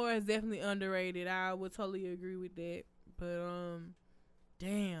 Samora is definitely underrated. I would totally agree with that. But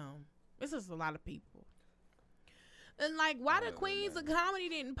damn. It's just a lot of people. And like why the Queens of Comedy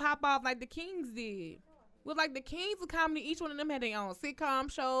didn't pop off like the Kings did. With like the Kings of Comedy, each one of them had their own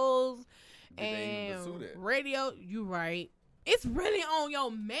sitcom shows Did they even pursue and that? radio. You right. It's really on your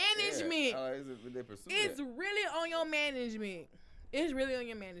management. Yeah. Did they pursue It's that? really on your management. It's really on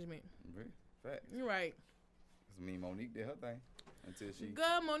your management. Facts. You're right. Cause me and Monique did her thing until she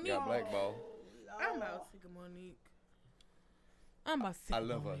Good, Monique. got blackballed. I'm about sick of Monique. I'm about sick I of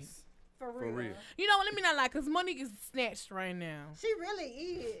love Monique. us. For For real. real. You know what? Let me not lie, because Monique is snatched right now. She really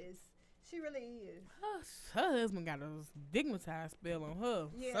is. She really is. Her husband got a stigmatized spell on her.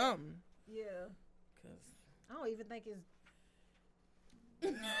 Yeah. Something. Yeah. Cause I don't even think it's.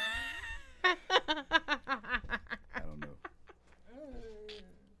 I don't know.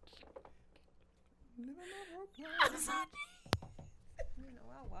 You know,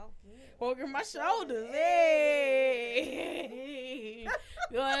 I walk in. Poking my shoulders. Hey.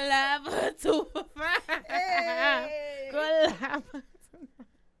 Go live for 2 for 5. Hey. Go live for 2.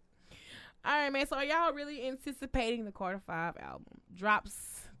 All right, man. So are y'all really anticipating the Carter 5 album?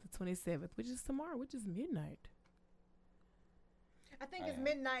 Drops the 27th, which is tomorrow, which is midnight. I think I it's am.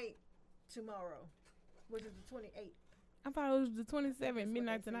 midnight tomorrow, which is the 28th. I thought it was the 27th, That's what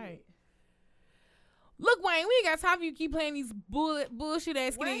midnight they tonight. said. Look, Wayne, we ain't got time for you to keep playing these bullshit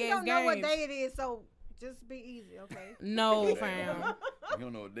ass Wayne skinny ass don't know what games. day it is, so just be easy, okay? No, fam. You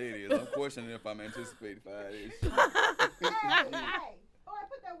don't know what day it is. I'm questioning if I'm anticipating 5 days. Hey, hey. Oh, I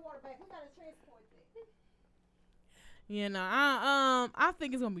put that water back. We gotta transport that. You know, I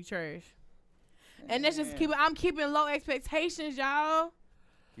think it's gonna be trash. And that's just Man. I'm keeping low expectations, y'all.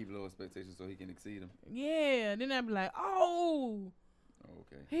 Keep low expectations so he can exceed them. Yeah. Then I'd be like, oh,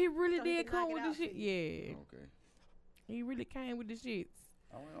 Okay. he really So he did can knock come it with out the shit. for Yeah. Okay. He really came with the shits.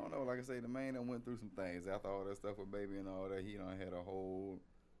 I don't know. Like I say, the man that went through some things after all that stuff with baby and all that. He done had a whole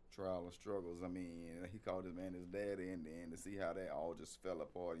trial of struggles. I mean, he called his man his daddy in the end to see how that all just fell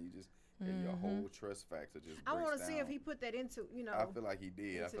apart. And you just and your whole trust factor just. I want to see if he put that into, I feel like he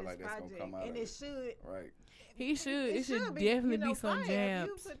did. I into feel this like that's project, gonna come out. and of it should. Right. He should. It should be, definitely you know, be some fire if you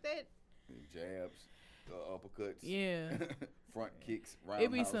jabs. put that. Jabs, uppercuts. Yeah. Front kicks. It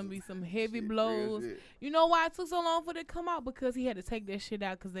be roundhouses. some heavy Shit, real blows. shit. You know why it took so long for it to come out? Because he had to take that shit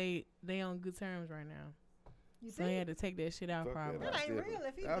out because they on good terms right now. You So he think? had to take that shit out Fuck probably. that. That ain't Still- real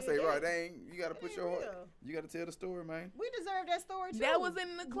if he I did say that. right, they ain't. You gotta That put ain't your heart. real. You gotta tell the story, man. We deserve that story too. That was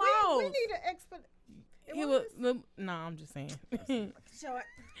in the We clause. need to expedite. He was. No, I'm just saying. Show it.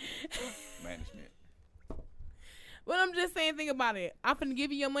 Management. But I'm just saying, think about it. I'm finna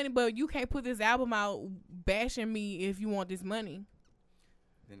give you your money, but you can't put this album out bashing me if you want this money.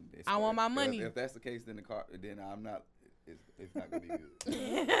 Then it's- I want my if- money. If that's the case, then then I'm not. It's not gonna be good.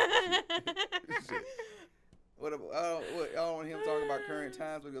 Shit. What y'all want him talking about current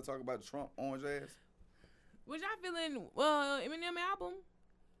times? We're gonna talk about Trump orange ass. What y'all feeling? Eminem album.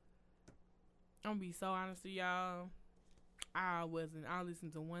 I'm gonna be so honest with y'all. I wasn't. I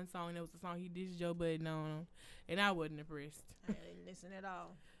listened to one song. That was the song he dissed Joe Budden on, and I wasn't impressed. I didn't listen at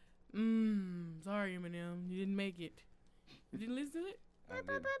all. Sorry, Eminem. You didn't make it. You didn't listen to it? I ain't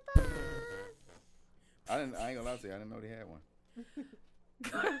gonna lie to you. I didn't know they had one.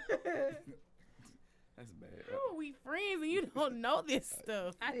 That's bad. How are we friends and you don't know this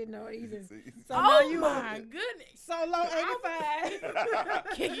stuff? I didn't know it either. See? So now Oh you my goodness. Solo 85.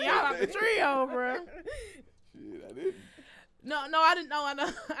 Kicking y'all out the trio, bro. Shit, I didn't. No, I didn't know.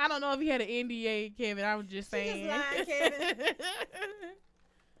 I don't know if he had an NDA, Kevin. I was just She just saying. lying, Kevin.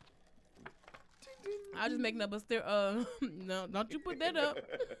 I was just making up a no, don't you put that up.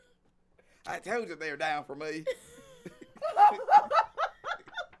 I told you they were down for me.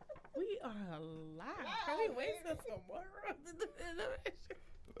 We are alive. Can we wait till tomorrow?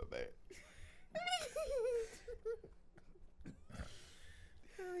 Not bad.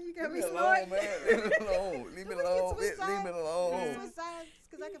 You got me Leave me smart. alone, man. Leave me alone. Leave me alone. Leave me alone. Switch sides,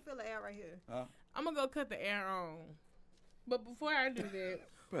 because I can feel the air right here. Huh? I'm going to go cut the air on. But before I do that,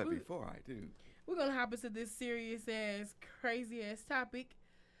 But before I do, we're going to hop into this serious-ass, crazy-ass topic.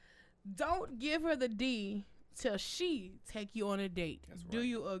 Don't give her the D till she take you on a date. That's Do right.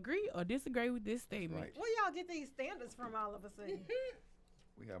 you agree or disagree with this statement? right. Where y'all get these standards from all of a sudden?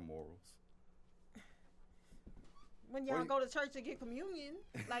 We have morals. When What y'all do go to church to get communion,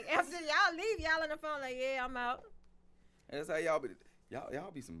 like after y'all leave, y'all on the phone like, yeah, I'm out. And that's how y'all be.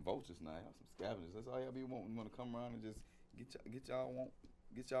 Y'all be some vultures now. Y'all some scavengers. That's all y'all be wanting. Want to come around and just get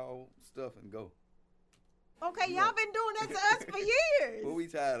y'all stuff and go. Okay, Yeah. y'all been doing that to us for years. But we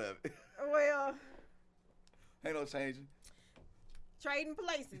tired of it. Well, Ain't no changing. trading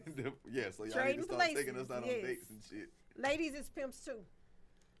places. Yeah, so y'all Trading need to start taking places, us out yes. on dates and shit. Ladies is pimps too.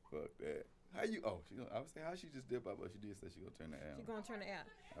 Fuck that. How you? Oh, I was saying how she just dip up, but she did say she gonna turn that She out. gonna turn it out.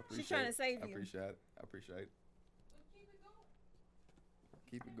 I appreciate trying to it. save I you. appreciate it.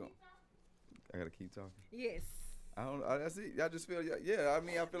 Keep it going. I gotta keep talking. Yes. That's it. Y'all just feel. Yeah. I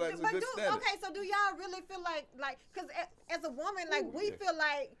mean, I feel like it's a But good standard. okay, so do y'all really feel like, cause as a woman, like Ooh, we yeah. feel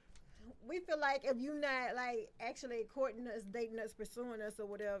like if you not like actually courting us, dating us, pursuing us or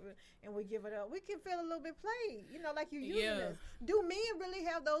whatever, and we give it up, we can feel a little bit played. You know, like you using Yeah. us. Do men really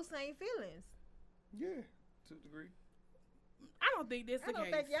have those same feelings? Yeah, to a degree. I don't think that's I the don't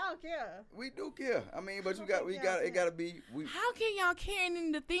case. think y'all care. We do care. I mean, but I you don't got, think we y'all got, it care. gotta be. We. How can y'all care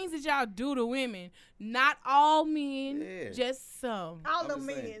in the things that y'all do to women? Not all men, Yeah. just some. All I'm the just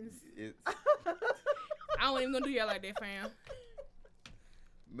saying, men's. It's, I wasn't even gonna do y'all like that, fam.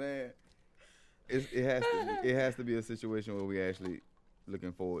 man, it has to be a situation where we actually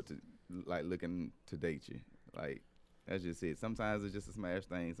looking forward to, like, looking to date you. Like, that's just it. Sometimes it's just a smash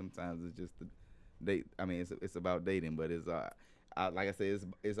thing. Sometimes it's just the date. I mean, it's about dating, but it's like I said,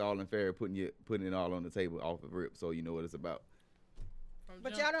 it's all in fair putting it all on the table off the rip, so you know what it's about.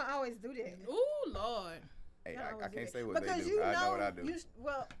 But y'all don't always do that. Ooh, Lord. Hey, Y'all I always do can't that. say what because they do. you I know what I do.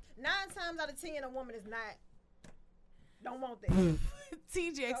 Well, 9 times out of 10, a woman is not. Don't want that.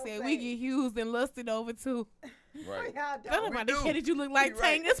 TJ So said we sad. get used and lusted over too. Right. Y'all Tell don't. about We the do. kid that you look like We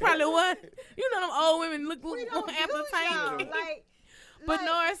Tank. right. That's probably what. You know them old women look We don't after use Tank. y'all. Like, But like,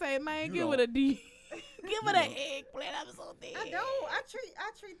 Nora say, man, You give don't. it a D. Give it an don't. eggplant. I'm so dead. I don't. I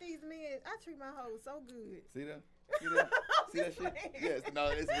treat these men. I treat my hoes so good. See that? You know? See that shit? Yes. No,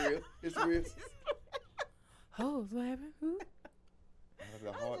 it's real. It's real. Oh, what happened? Who? Out of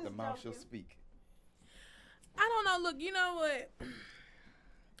the heart, the mouth shall speak. I don't know. Look, you know what?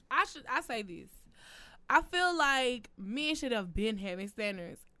 I say this. I feel like men should have been having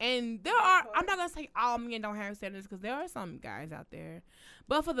standards. And I'm not going to say all men don't have standards because there are some guys out there.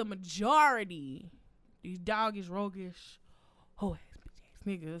 But for the majority, these doggish, roguish, hoe ass,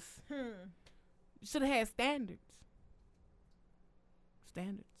 bitch ass niggas should have had standards.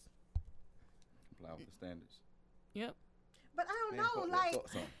 Standards. Apply with the standards. Yep. But I don't know, like,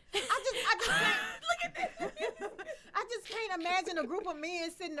 I just can't. Look at this. I just can't imagine a group of men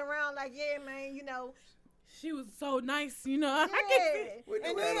sitting around like, yeah, man, you know. She was so nice, you know. Yeah. I can see.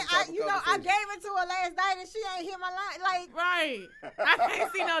 And then I gave it to her last night and she ain't hear my line. Like, right. I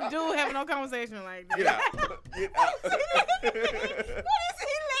can't see no dude having no conversation like that. Get out. Get out. What is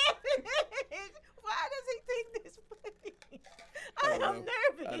he laughing at? Why does he think this funny? I'm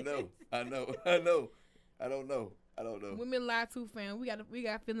nervous. I don't know. Women lie too, fam. We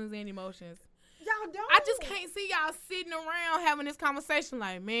got feelings and emotions. Y'all don't. I just can't see y'all sitting around having this conversation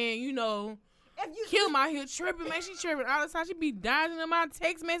like, man, you know, Kim out here tripping, man. She tripping all the time. She be dodging in my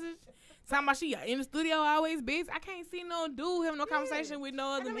text message. Talking about she in the studio always busy. I can't see no dude having no conversation with no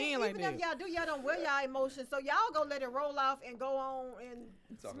other men like that. Even if y'all do, y'all don't wear y'all emotions. So y'all go let it roll off and go on and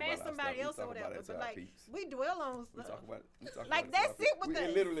smash somebody else or whatever. But like, we dwell on stuff. We talk like, about that's it with that.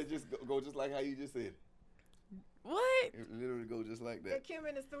 It literally just go just like how you just said. What? It literally go just like that. And Kim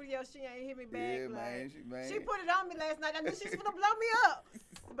in the studio, she ain't hit me back. Yeah, like, man, she put it on me last night. I knew she was gonna blow me up,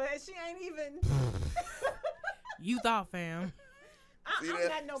 but she ain't even. You thought, fam. I'm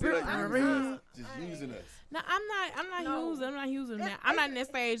not no girl. Just using us. No, I'm not using that. I'm not in that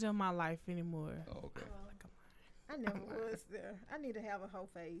stage of my life anymore. Oh, okay. I never was there. I need to have a whole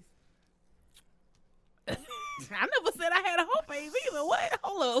face. I never said I had a whole face either. What?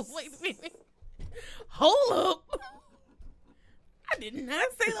 Hold up. Wait a minute. Hold up. I did not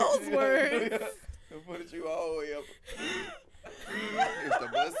say those words. I put you all the way up. It's the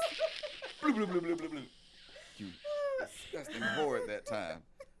bus. Bloop, bloop, bloop, bloop, bloop, bloop. You disgusting whore at that time.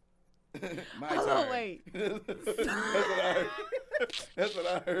 My turn. Oh, wait. That's what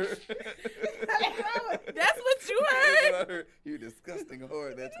I heard. That's what you heard? That's what I heard. You disgusting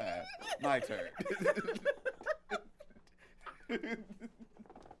whore at that time. My turn.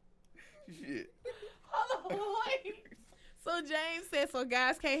 Shit. Hold on, wait. So James said, so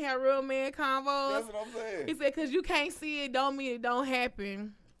guys can't have real man convos. That's what I'm saying. He said, because you can't see it, don't mean it don't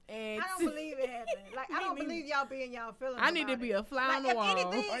happen. And I don't believe it happened. Like, I don't believe y'all being y'all feelings. I need to be a fly on the wall. If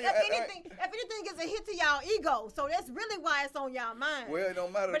anything, it's a hit to y'all ego. So that's really why it's on y'all mind. Well, it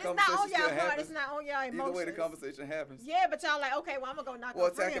don't matter. But it's not on y'all heart. It's not on y'all emotions. Either way, the conversation happens. Yeah, but y'all like, okay, well, I'm gonna go knock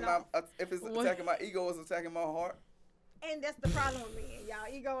a friend off. If it's attacking my ego, it's attacking my heart. And that's the problem with me.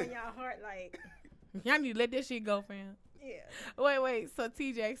 Y'all ego and y'all heart, like. Y'all need to let this shit go, fam. Yeah. Wait. So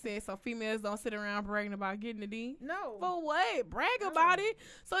TJ said, so females don't sit around bragging about getting the D? No. For what? Brag about it.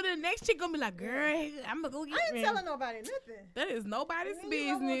 So the next chick gonna be like, girl, I'm gonna go get I ain't telling nobody nothing. That is nobody's business. You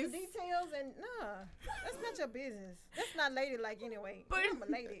don't want the details and that's not your business. That's not ladylike anyway. But I'm a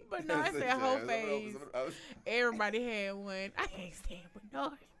lady. But no, I said whole face. Everybody had one. I can't stand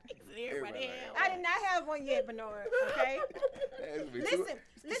Bernard. Everybody had one. I did not have one yet, Bernard. Okay. Listen.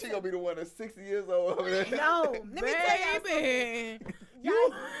 She gonna be the one that's 60 years old over there. No, let me tell you.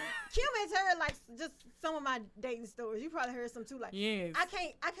 Kim has heard like just some of my dating stories. You probably heard some too. Like, yes. I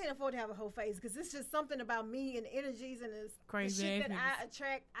can't afford to have a whole face because it's just something about me and the energies and the shit that I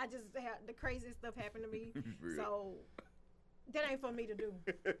attract. I just have the craziest stuff happen to me. So that ain't for me to do.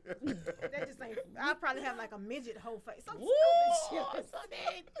 That just ain't. I'll probably have like a midget whole face. Some stupid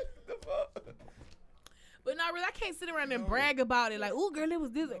shit. But not really. I can't sit around and brag about it. Like, ooh, girl, it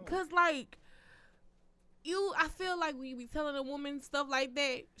was this. Cause like, I feel like we be telling a woman stuff like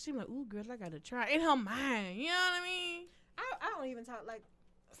that. She be like, ooh, girl, I gotta try. In her mind, you know what I mean? I don't even talk like.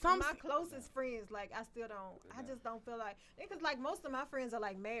 My closest friends, like, I still don't. I just don't feel like, because like most of my friends are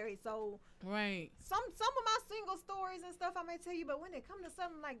like married, so right. Some of my single stories and stuff I may tell you, but when it come to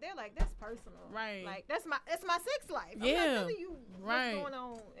something like that, like that's personal, right? Like that's my sex life. Yeah, I'm not telling you what's going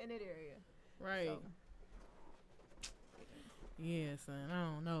on in that area, right? So. Yeah, son. I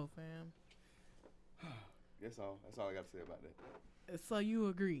don't know, fam. That's all I got to say about that. So you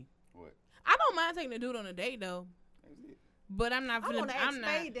agree? What? I don't mind taking a dude on a date though. That's it. But I'm not. I want to ask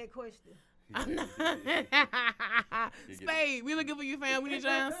Spade that question. I'm not. Spade, we looking for you, fam. We need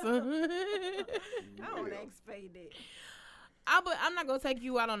your answer. I want to ask Spade that. I'm not gonna take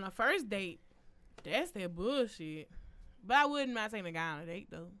you out on a first date. That's that bullshit. But I wouldn't mind taking a guy on a date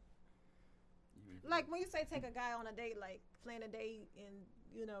though. Like when you say take a guy on a date, like plan a date,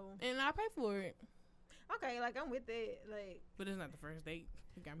 and And I pay for it. okay, like I'm with it, like But it's not the first date.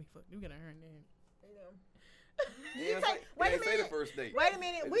 You got me fucked. You gotta earn that. you know. Yeah, Wait a say the minute. first date. Wait a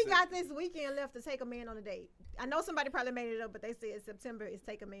minute. They We say- got this weekend left to take a man on a date. I know somebody probably made it up, but they said September is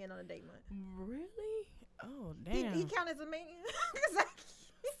take a man on a date month. Really? Oh He damn. count as a man.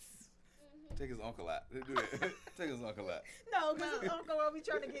 Take his uncle out. Do that. Take his uncle out. No, because his uncle will be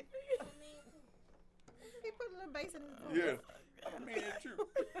trying to get. He put a little bass in his voice. Yeah. I mean, it's true.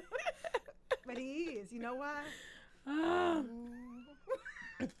 But he is. You know why? Ah.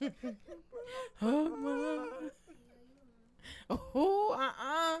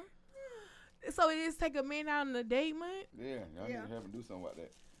 Oh, So it is take a man out on a date month? Yeah, y'all Yeah. need to have him do something about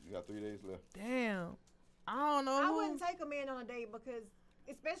that. You got 3 days left. Damn. I don't know. I who- wouldn't take a man on a date because,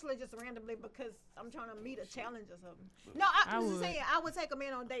 especially just randomly, because I'm trying to meet a challenge or something. No, I I'm just would. saying I would take a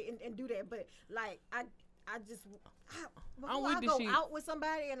man on a date and do that. But like I just before with I the go shit. out with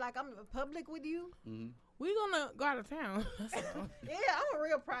somebody and like I'm in public with you. Mm-hmm. We gonna go out of town. That's all. Yeah, I'm a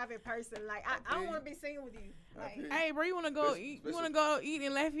real private person. Like I don't want to be seen with you. Like, Hey, bro, you wanna go Especially- eat? You wanna go eat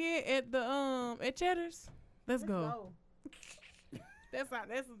in Lafayette at the at Cheddar's? Let's go. no. That's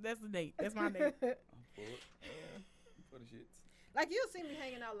the date. That's my date. I'm for it. For the shits. Like you'll see me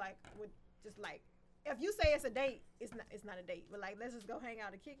hanging out like with just like if you say it's a date, it's not a date. But like let's just go hang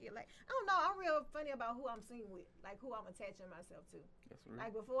out and kick it. Like I don't know, I'm real funny about who I'm seen with, like who I'm attaching myself to. That's real.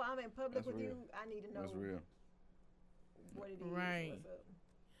 Like before I'm in public That's with real. you, I need to know That's real. what it is. Right. What's up.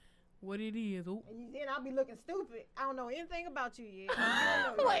 What it is? Ooh. And then I'll be looking stupid. I don't know anything about you yet.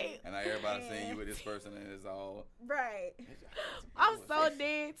 Right. Wait. And now everybody saying you with this person and it's all. Right. I'm so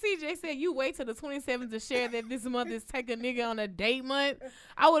dead. TJ said you wait till the 27th to share that this month is take a nigga on a date month.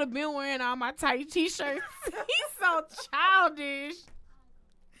 I would have been wearing all my tight t-shirts. He's so childish.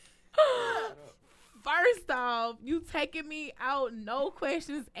 First off, you taking me out, no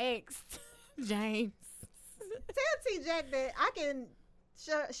questions asked, James. Tell T-Jack that I can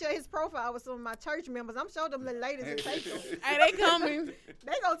share his profile with some of my church members. I'm sure them little ladies will take him. Hey, they coming.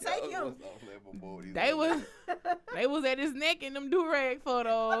 They gonna take him. They was at his neck in them do-rag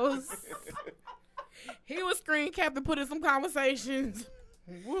photos. He was screen capped and put in some conversations.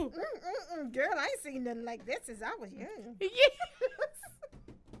 Woo. Girl, I ain't seen nothing like that since I was young. Yes.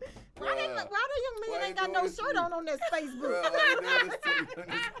 Why the young why man you ain't got doing no this to shirt me? on that Facebook? Bro, why you doing this to me on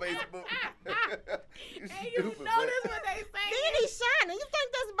this Facebook? You And you stupid, know man. this what they say. Then he's shining. You think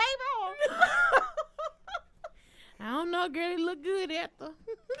that's baby on? I don't know, girl. It look good at the.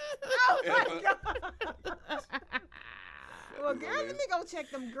 Oh my God. Well, girl, let me go check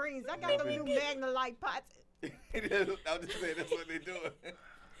them greens. I got them new Magna Light pots. I'm just saying that's what they doing.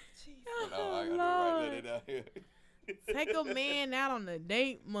 Oh, No, I got Lord. to write that down here. Take a man out on a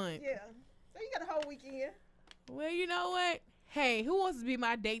date month. Yeah. So you got a whole weekend. Well, you know what? Hey, who wants to be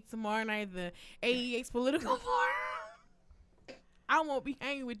my date tomorrow night at the AEX Political Forum? I won't be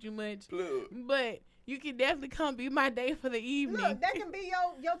hanging with you much, Plug. but you can definitely come be my date for the evening. Look, that can be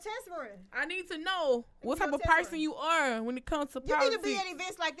your test run. I need to know what Your type of test person run. you are when it comes to You politics. need to be at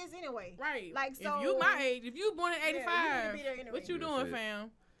events like this anyway. Right. Like, so- if you my age, if you born in Yeah, you need to 85, be there anyway. what you Good doing, shit.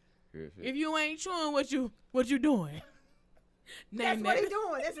 fam? Good shit. If you ain't chewing, what you doing? That's Name what that. he's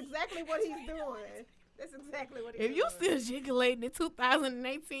doing. That's exactly what he's doing. That's exactly what he's If doing. you still jiggling in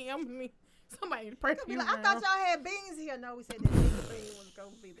 2018, I'm gonna need somebody to pray for Be you. like, I now. thought y'all had beans here. No, we said that nigga bean was gonna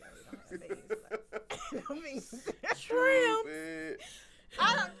be there. We don't have beans. No beans. Trim. Man.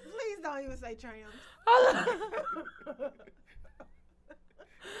 I don't. Please don't even say trams.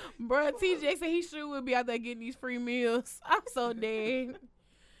 Bruh, TJ said he sure will be out there getting these free meals. I'm so dead.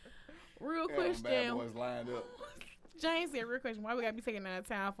 Real Yeah, them bad question. boys lined up. James said, real question, why we gotta be taking out of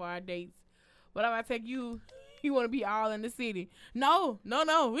town for our dates? But I'm gonna take you, you wanna be all in the city. No. We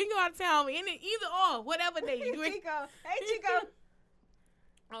can go out of town either or, whatever day. Chico. Hey, Chico.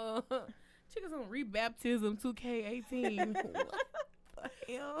 Chico's on rebaptism 2K18. What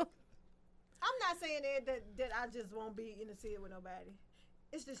the hell? I'm not saying that I just won't be in the city with nobody.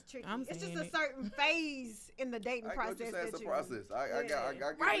 It's just tricky. I'm It's just saying a it. certain phase in the dating I process just that it's a you. process. I get Right, what y'all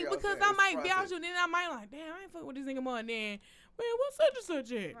because saying. I It's a might be out process. you, then I might like, damn, I ain't fucking with this nigga more. And then, man, what's such and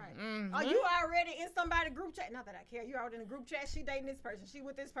such at? Right. Mhm. Are you already in somebody's group chat? Not that I care. You're already in a group chat. She dating this person. She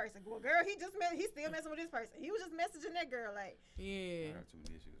with this person. Well, girl, he's still messing with this person. He was just messaging that girl. Like, I Yeah. got too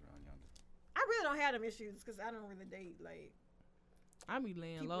many issues around yonder. I really don't have them issues because I don't really date like I be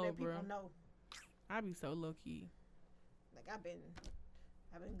laying people low, that bro. people know. I be so low key. Like I've been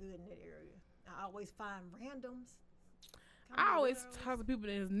good in that area. I always find randoms. I always talk to people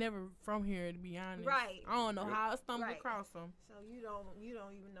that's never from here. To be honest, Right. I don't know how I stumbled Right. across them. So you don't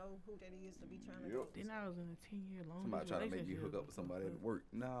even know who that is to be trying to Yep. go. Then I was in a 10-year long. Somebody trying to make you hook up with somebody at work.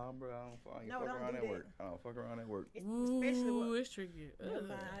 Nah, bro, I don't No, fuck don't around do at that. work. I don't fuck around at work. Especially Ooh, what, it's tricky. Never Ugh.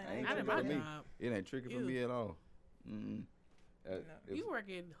 mind. Ain't Not in tricky my for me. job. It ain't tricky for Ew. me at all. Mm-mm. You work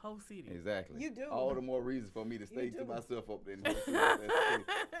in whole city. Exactly. You do. All the more reason for me to stay You to do. myself up there.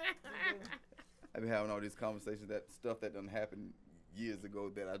 I be having all these conversations, that stuff that done happened years ago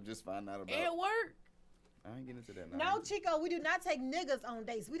that I just found out about. At work. I ain't getting into that now. No, Chico, we do not take niggas on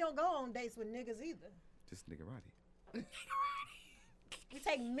dates. We don't go on dates with niggas either. Just niggerati. We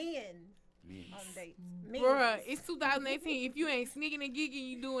take men Me. on dates. Men. Bruh, it's 2018. If you ain't sneaking and geeking,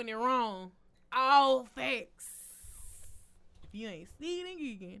 you doing it wrong. All facts. If you ain't sneaking and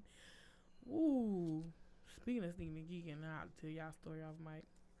geeking. Ooh. Speaking of sneaking and geeking, I'll tell y'all a story off mic.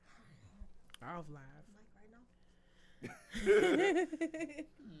 Off live. Like right now.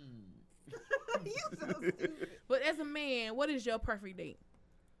 You so stupid. But as a man, what is your perfect date?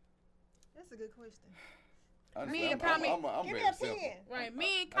 That's a good question. Honestly, Me and I'm Tommy- Give me very a simple. 10. Right,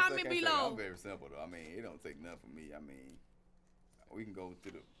 me and I still comment can't say below. I'm very simple though. I mean, it don't take nothing for me. I mean, we can go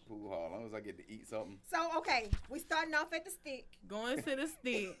to the pool hall as long as I get to eat something. So, okay, we starting off at the stick. Going to the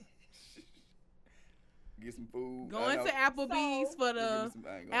stick. Get some food. Going to Applebee's So- for the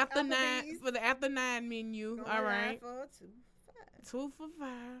I ain't gonna- after nine Applebee's. for the after 9 menu. Going All live right. For 2 for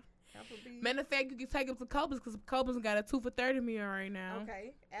 $5. Applebee's. Matter of fact, you can take them to Cobblers because Cobblers got a 2 for $30 meal right now.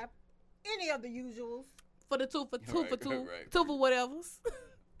 Okay. Any of the usuals. For the 2 for 2 for Right, 2, right. 2 for whatever's.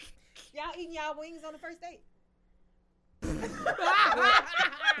 Y'all eating y'all wings on the first date?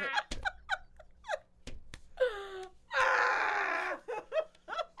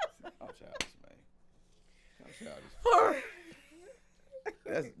 I'm childish, man. I'm childish. For-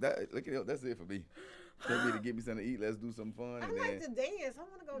 Look at it. That's it for me. Take me to get me something to eat. Let's do some fun. I And like then, to dance. I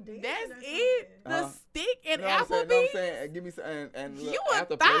want to go dance. That's it. The stick and Applebee's. give me some and You a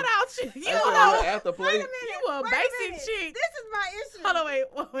after thought play. out shit. You After, a after play. Wait a minute. You a wait basic minute. chick. This is my issue. Hold on, wait.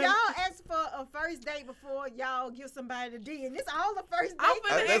 Y'all ask for a first date before y'all give somebody the D, and this all the first I'm date.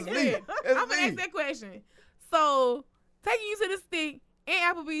 finna That's ask me. that. That's I'm gonna me. ask that question. So, taking you to the stick and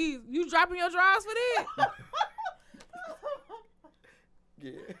Applebee's, you dropping your drawers for that?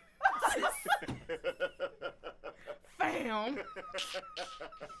 Yeah. Fam.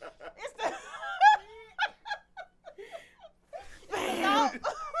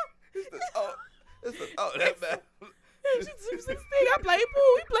 It's the That bad. She stick. I played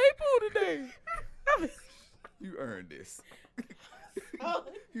pool. We played pool today. You earned this. Oh,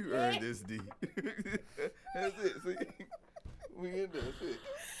 You earned this, D. That's it. See, we in there. That's it.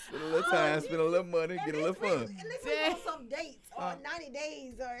 Spend a little time, spend a little money, get a little fun. At least we want some dates or 90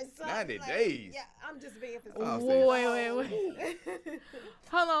 days or something. 90 like, days? Yeah, I'm just being Oh, facetious. Wait.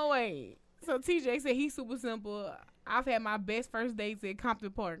 Hold on, wait. So TJ said he's super simple. I've had my best first dates at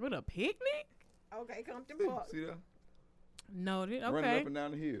Compton Park. With a picnic? Okay, Compton See, Park. see that? Noted. Running Okay. up and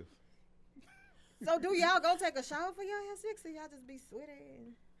down the hills. So do y'all go take a shower for y'all have sex, or y'all just be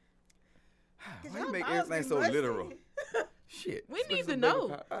sweating? Why you make everything so literal? Shit. We Spend need some to baby know.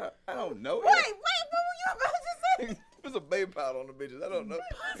 powder. I don't know. Wait, what were you about to say? Put some baby powder on the bitches. I don't know.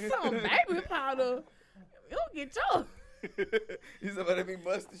 Some baby powder. You'll get your. You somebody be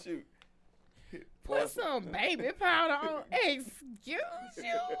musty shoot. Put some baby powder on. Excuse you.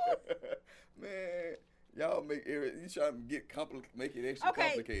 Man, y'all make you try to make it extra Okay,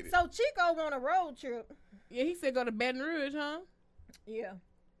 complicated. so Chico want a road trip. Yeah, he said go to Baton Rouge, huh? Yeah.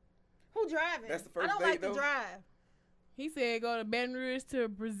 Who driving? That's the I first don't date, like though? to drive. He said go to Baton Rouge to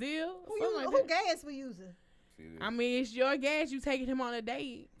Brazil. Something Who like that. gas we using? See this? I mean, it's your gas. You taking him on a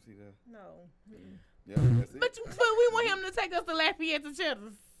date. See that? No. Yeah, that's it. But we want him to take us to Lafayette to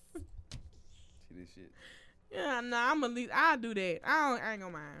Cheddars. See this shit. Yeah, nah, I'm at least I'll do that. I ain't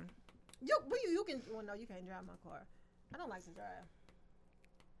gonna mind. You can. Well, no, you can't drive my car. I don't like to drive.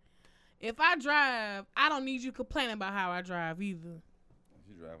 If I drive, I don't need you complaining about how I drive either.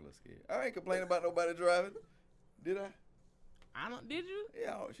 She drive a little scared. I ain't complaining about nobody driving. Did I? I don't. Did you?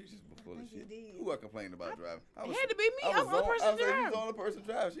 Yeah, she's just full of think you shit. did. Who I complaining about driving? It had to be me. I'm the only person I was like, driving. who's the only person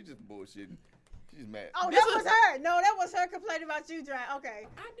driving? She just bullshitting. She's mad. Oh, This that was was- her. No, that was her complaining about you driving. Okay.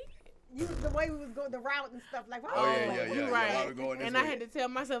 I did. The way we was going, the route and stuff like. Oh, yeah. You Yeah, right. I was going this And way. I had to tell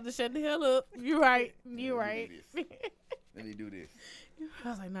myself to shut the hell up. You right. You Let me right. do Let me do this. I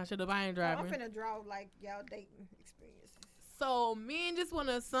was like, nah, shut up. I ain't Oh, I'm driving. finna draw like y'all dating experiences. So men just want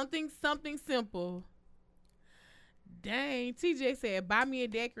to something simple. Dang, TJ said, buy me a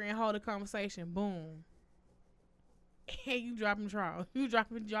daiquiri and hold a conversation. Boom. Hey, you dropping draws. You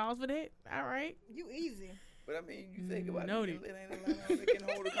dropping jaws for that? All right. You easy. But I mean, you think about Noted. it ain't a lot that can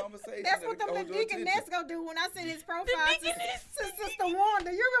hold a conversation. That's what the that'll hold your deaconess attention. gonna do when I send his profile deaconess. to Sister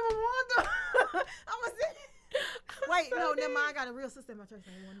Wanda. You remember Wanda? I was Wait, no, never mind. I got a real sister in my church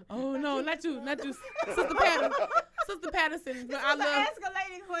named Wanda. Oh no, not you, Sister Patterson. Sister Patterson. But I love. Ask a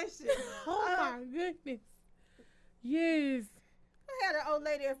lady question. Oh my goodness. Yes. I had an old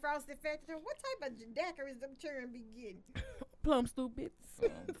lady at Frosted Factory. What type of daiquiris them children be getting? Plum stupids.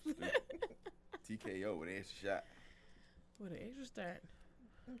 TKO with an extra shot. With an extra start.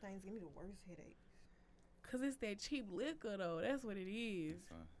 Them things give me the worst headache. Cause it's that cheap liquor though. That's what it is.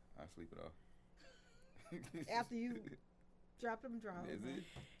 I sleep it off. After you drop them drawers. Is it?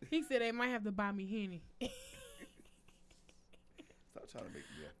 He said they might have to buy me Henny. Stop trying to make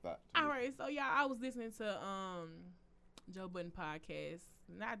me a thought. All right, so y'all, I was listening to Joe Budden podcast,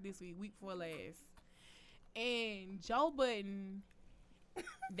 not this week before last, and Joe Budden,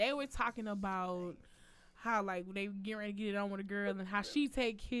 they were talking about how like they get ready to get it on with a girl and how she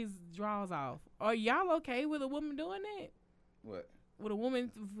take his drawers off. Are y'all okay with a woman doing that? What? With a woman,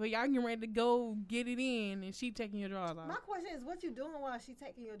 for y'all getting ready to go get it in and she taking your drawers off? My question is, what you doing while she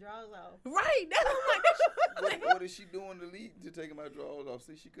taking your drawers off? Right, that's what I'm like. What is she doing to lead to taking my drawers off?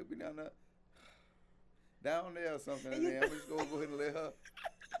 See, she could be down there or something. And then I'm just gonna go ahead and let her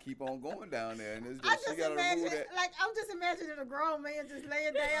keep on going down there. And it's I just, she just gotta imagine, remove that like, I'm just imagining a grown man just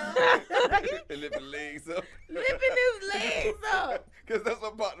laying down. and lift her legs up. Lifting his legs up. Because that's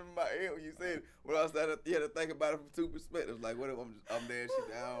what popped in my head when you said, when I started, you had to think about it from two perspectives. Like, what if I'm there and she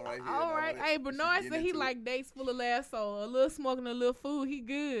down right here? All right. Hey, Bernard said he like dates full of laughs, so a little smoking, a little food, he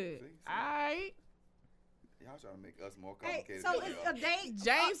good. See? All right. Y'all trying to make us more Hey, complicated. so than we it's are. a date.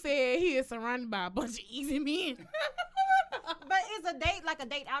 James said he is surrounded by a bunch of easy men. But is a date like a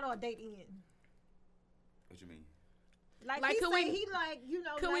date out or a date in? What you mean? Like Like, he could say we- he like, you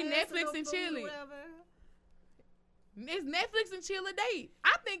know, could we last Netflix little and food, chill it? whatever. It's Netflix and chill a date.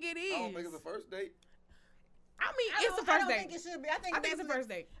 I think it is. I don't think it's a first date. I mean, I it's the don't- I first don't think date. it should be. I think I think it's the Netflix- first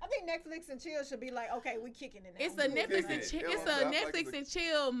date. I think Netflix and chill should be like, okay, we kicking it now. It's We a doing Netflix it. and chill. Yeah, It's I'm a saying, I Netflix like and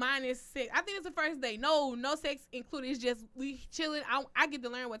chill minus sex. I think it's the first date. No sex included. It's just we chilling. I get to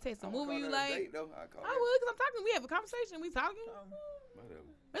learn what taste I of won't movie call you that a like. date, though. I call I that- would, cause I'm talking. We have a conversation. We talking. Whatever.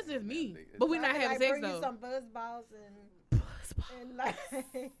 That's just me. It's But we So not I could, having like, sex bring you though. some buzz balls and like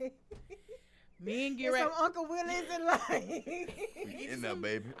Me and get and ready. some Uncle Willie's and like. We in there,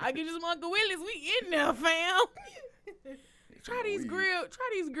 baby. I get you some Uncle Willis. We in there, fam. Try these Weed.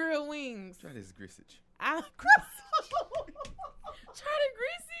 grilled wings. Try this grissage. Try the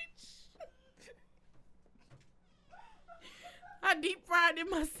greasage. I deep fried it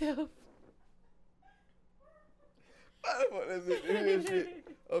myself. That's it. Shit.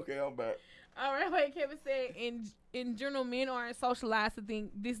 Okay, I'm back. All right, like Kevin said, in general, men aren't socialized to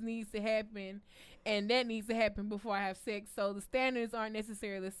think this needs to happen and that needs to happen before I have sex. So the standards aren't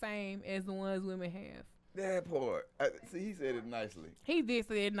necessarily the same as the ones women have. That part. See, he said it nicely. He did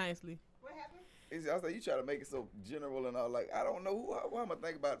say it nicely. What happened? I was like, you try to make it so general and all. Like, I don't know why am I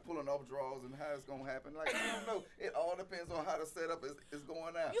thinking about pulling off drawers and how it's gonna happen. Like, I don't know. It all depends on how the setup is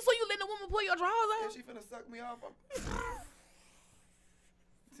going out. So you letting a woman pull your drawers If out? she finna suck me off,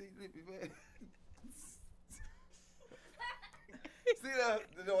 see, man. See, I'm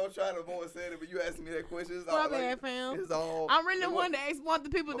trying to avoid saying it, but you asking me that question. It's all My bad, like, fam. it's all. I really want the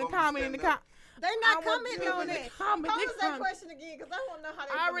people to I'm comment in the standing up. They I not want commenting you on to it. comment. Pose They that comment. question again, because I want to know how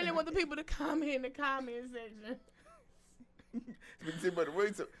they. I feel really about want the it. people to comment in the comment section. See, but the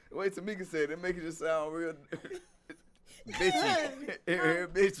way Tamika said it, make it just sound real bitchy.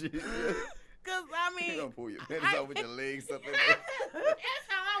 Bitchy. Cause I You mean, don't pull your pants out with your legs up in there. that's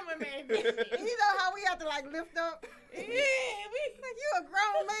how I'm imagining. You know how we have to like lift up? Yeah, Like you a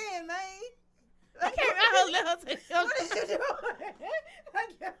grown man, man. I can't let her take What is you doing? Like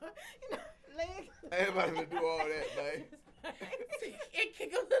you know, leg. Everybody gonna do all that, man. It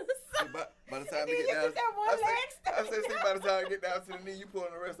kick a little See, something. by the time Then you you get down, get that one leg I say, see, by the time you get down to the knee, you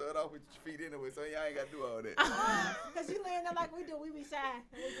pulling the rest of it off with your feet anyway, so y'all ain't gotta do all that. Because you laying there like we do. We be shy. I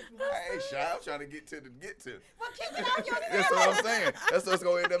ain't shy. I'm trying to get to. Well, kick it out yourself. That's what I'm saying. That's what's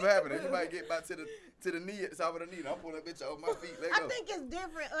gonna end up happening. You might get back to the knee, at the top of the knee. I'm pulling that bitch off my feet. Let I go. think it's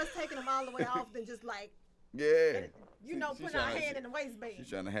different us taking them all the way off than just like, Yeah. you know, She putting our trying- hand in the waistband. She's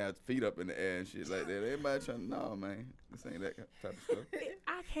trying to have feet up in the air and shit like that. Everybody trying to, no, man. This ain't that type of stuff.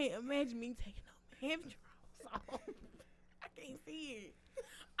 I can't imagine me taking no man drawers off. I can't see it.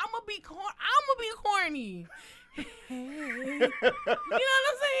 I'ma be corny. You know what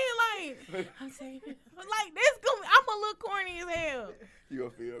I'm saying? Like this gonna. I'ma look corny as hell. You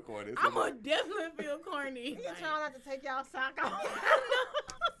gonna feel corny. I'ma definitely feel corny. You Like, trying not to take y'all sock off.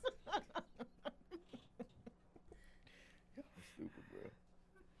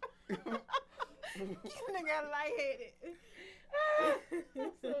 Nigga got lightheaded.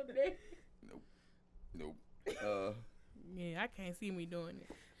 So dead. Nope. Yeah, I can't see me doing it.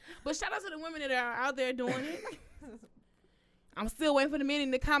 But shout out to the women that are out there doing it. I'm still waiting for the men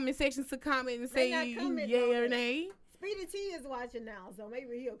in the comment sections to comment and say They not commenting yay on or it. nay. Speedy T is watching now, so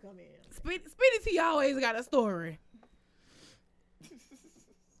maybe he'll come in. Speedy T always got a story.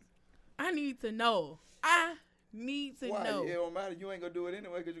 I need to know. I need to Why? know. It don't matter. You ain't gonna do it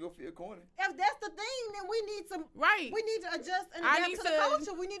anyway because you gonna feel corny. If that's the thing, then we need some. Right. We need to adjust and I adapt need to the to-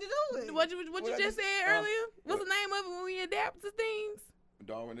 culture. We need to do it. What you What I just just- said earlier? What's the name of it when we adapt to things?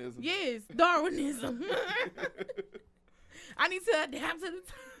 Darwinism. Yes, Darwinism. I need to adapt to the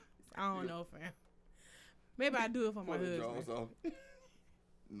times. I don't know, fam. Maybe I do it for my Pull the husband. jaws off.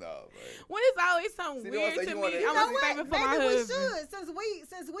 No, man. When it's always something See, they gonna weird say to you me, wanna- I'm You You know gonna what? save it for my Maybe we husband. should.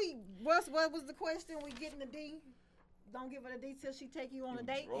 Since we what was the question? We getting the D? Don't give her the D till she take you on a You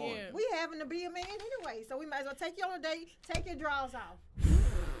date. drawing. Yeah. We having to be a man anyway, so we might as well take you on a date. Take your drawers off.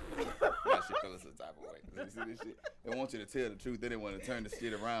 That shit fell some type of way. You see this shit? They want you to tell the truth. They didn't want to turn the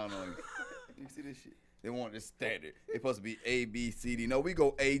shit around on you. You see this shit? They want this standard. It's supposed to be A, B, C, D. No, we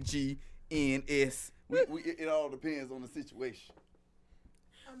go A, G, N, S. It all depends on the situation.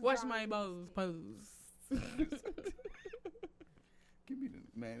 Watch my pose. Give me the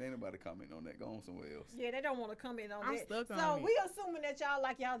man. Ain't nobody comment on that. Go on somewhere else. Yeah, they don't want to comment on I'm that. stuck on so it. we assuming that y'all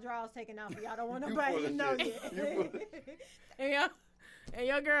like y'all drawers taken off, but y'all don't want You nobody full to of know shit. yet. You full of- And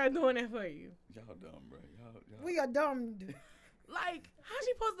your girl doing it for you. Y'all dumb, bro. Y'all. We are dumb. Like, how's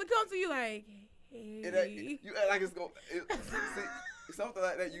she supposed to come to you like, It, hey? you act like it's going. See, something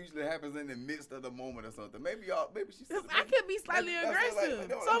like that usually happens in the midst of the moment or something. Maybe she. I could be slightly aggressive.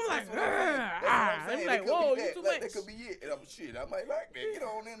 So I'm like, I'm like, whoa, you too much. That could be it. And I'm shit. I might like that. Get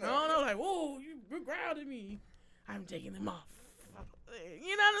on in there. No, like, whoa, you grounded me. I'm taking them off.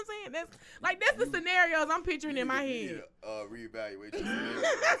 You know what I'm saying? That's the scenarios I'm picturing in my You need head. to reevaluate your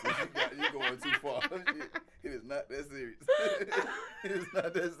scenario. You're going too far. It is not that serious. It is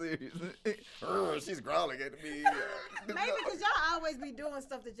not that serious. She's growling at me. Maybe because y'all always be doing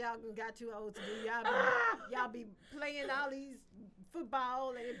stuff that y'all got too old to do. Y'all be playing all these football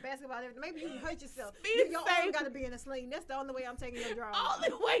and basketball. And everything. Maybe you hurt yourself. Speedy Your say- arm got to be in a sling. That's the only way I'm taking your drawers.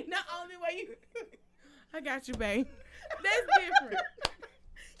 Only way you. I got you, babe. That's different.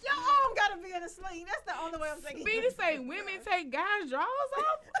 Your arm got to be in a sling. That's the only way I'm taking Speedy your say women take guys' drawers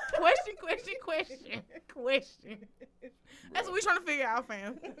off? Question. That's what we trying to figure out,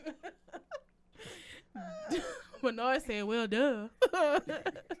 fam. Bernard said, well, duh.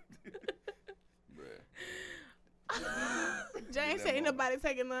 James said, ain't nobody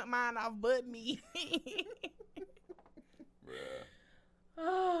taking mine off but me.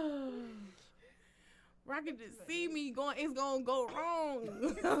 Oh. Rocket just see me going, it's going to go wrong.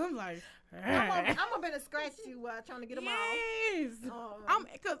 I'm like, I'm going to scratch you trying to get them yes. off.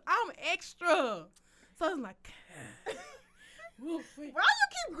 Cause I'm extra. So it's like, woof, wait, Why you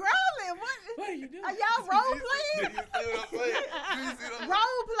keep growling? what are you doing? Are y'all role You playing? see what I'm saying? You see what I'm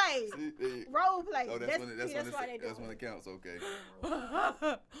Role play. saying? Role play. Oh, That's why they do. that's when it counts. Okay.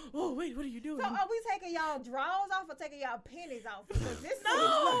 Oh, wait, what are you doing? So are we taking y'all drawers off or taking y'all panties off? Because this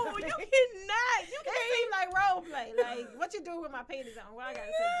No, you cannot. You It can't. seems like role play. Like, what you doing with my panties on? Why I gotta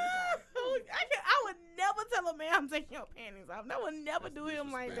take these off? I would never tell a man I'm taking your panties off. I would never do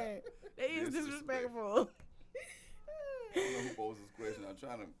him like that. That is disrespectful. I don't know who posed this question. I'm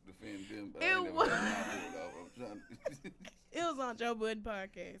trying to defend them, but It I ain't never was- got it off. I'm trying. It was on Joe Budden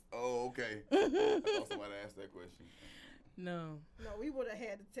podcast. Oh, okay. I thought somebody asked that question. No. No, we would have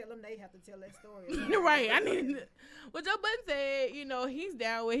had to tell them they have to tell that story. Right. I need. Well, Joe Budden said, he's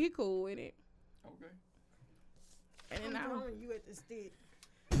down with it. He cool with it. Okay. And I'm then I'm throwing you at the stick.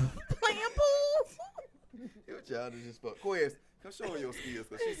 playing pool. Your child is just fuck. Quest, come show her your skills,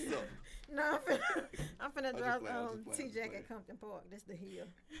 cause she's suck. No, I'm finna just drop playing, I'm just playing, T-Jack just at Compton Park. That's the hill.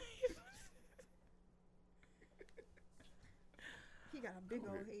 He got a big Go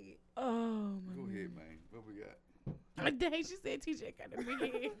old ahead. head. Oh my Go God. ahead, man. What we got? Dang, she said TJ got a big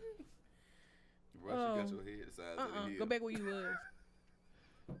head. Rush, you got your head the size of the hill. Go back where you was.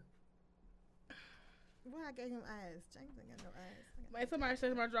 Well, I gave him eyes. James ain't got no eyes. Man, somebody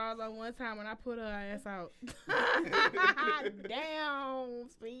stretched my drawers on one time and I put her ass out. Damn,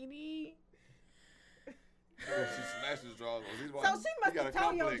 Speedy. Oh, she smashed his drawers. He's So she must have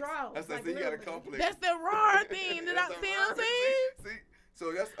told your drawers, That's like, he got a literally. complex. That's the raw thing that I That's a see what I'm raw- saying. See,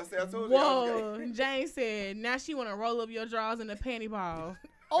 so that's I told you. I was Whoa, gay. Jane said, now she want to roll up your drawers in a panty ball.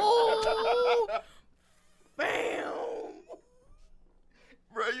 Oh, bam.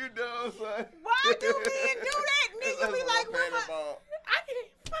 Bro, you dumb, son. Why do men do that? Nigga be like, what what? I can't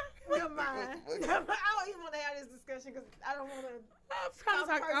find I don't even want to have this discussion because I don't want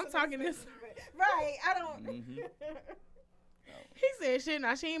to. I'm talking this. Right, I don't. Mm-hmm. He said, "Shit,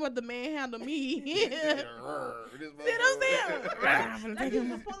 now she ain't about the manhandle me." This See what I'm saying? Like you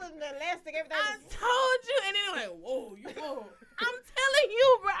just pulling the elastic, everything. I told you, and then like, whoa, you whoa. I'm telling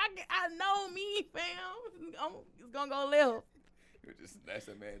you, bro. I know me, fam. It's gonna go left. You just snatch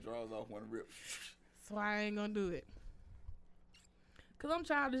that man drawers off one rip. So I ain't gonna do it. Cause I'm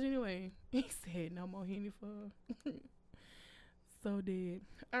childish anyway. He said no more Henny for her. So dead.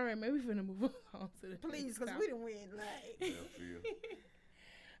 All right, maybe we finna move on to the Please, because we didn't win. Like.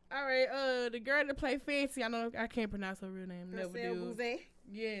 All right, the girl that played Fancy, I know I can't pronounce her real name. Never do. Bouvet.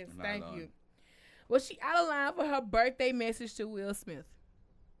 Yes, Not thank long. you. Well, she out of line for her birthday message to Will Smith.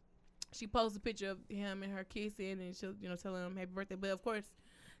 She posted a picture of him and her kissing, and she'll, telling him happy birthday. But of course,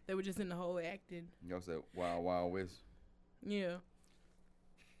 they were just in the whole acting. Y'all said Wild Wild West. Yeah.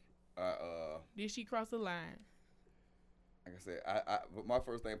 Did she cross the line? Like I said, but my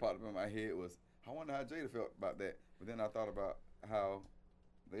first thing popped up in my head was, I wonder how Jada felt about that. But then I thought about how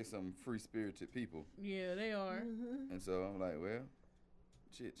they some free-spirited people. Yeah, they are. Mm-hmm. And so I'm like, well,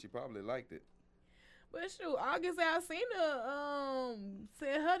 shit, she probably liked it. But shoot, August Alsina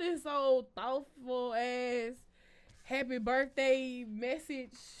sent her this old thoughtful ass happy birthday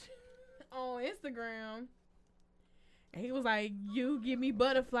message on Instagram. And he was like, "You give me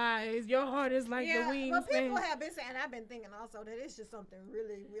butterflies. Your heart is like the wings." But people have been saying, I've been thinking also that it's just something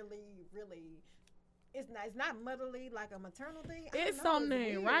really, really, really. It's not motherly like a maternal thing. It's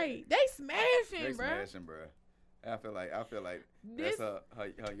something, right? They smashing, bro. Smashing, bro. I feel like This- that's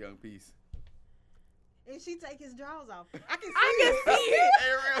her young piece. And she take his drawers off. I can see I can it. see it.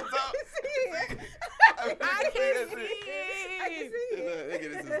 Hey, real talk. I can see I can it. see it. They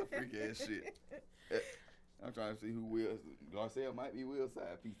get into some freak ass shit. I'm trying to see who Will. Garcelle might be Will's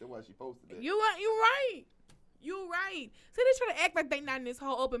side piece. That's why she posted that. You right. You right. See, they try to act like they not in this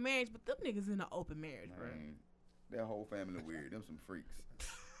whole open marriage, but them niggas in an open marriage, bro. Man, that whole family weird. Them some freaks.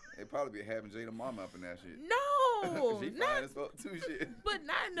 They probably be having Jada mama up in that shit. No, she not, fine as fuck too, shit. but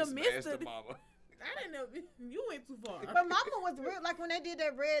not in the She midst smashed of the mama. I didn't know. You went too far. But Mama was real. Like when they did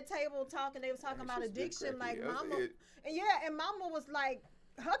that red table talk and they was talking about She's addiction. good Like crackhead. Mama, That's it. and Mama was like,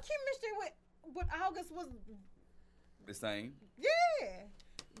 her chemistry with August was, The same. yeah.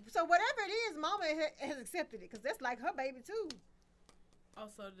 So whatever it is, Mama has accepted it because that's like her baby too.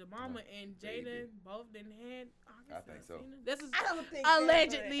 Also, the mama and Jada Baby. both didn't had. I think so. This is I don't think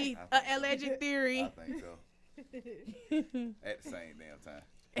allegedly I an think so. alleged theory. I think so. At the same damn time.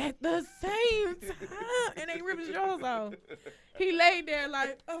 At the same time, and they ripped his drawers off. He laid there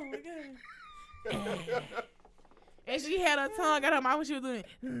like, oh my god. And she had her tongue out her mouth when she was doing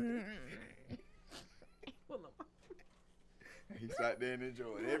it. He sat there and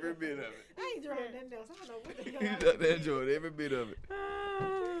enjoyed every bit of it. I ain't drawing nothing else. I don't know what the He hell. sat there and enjoyed every bit of it.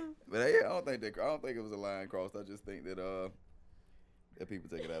 But yeah, I don't think it was a line crossed. I just think that that people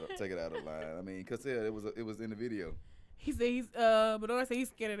take it out of line. I mean, cause yeah, it was in the video. He said but don't say he's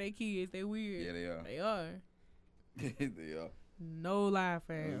scared of their kids. They weird. Yeah, they are. They are. They are. No lie,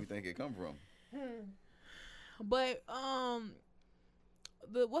 Where do you fam. think it come from? But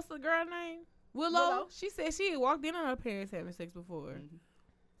what's the girl name? Willow. Willow. She said she had walked in on her parents having sex before,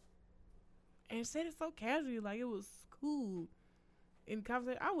 and said it so casually, like it was cool. In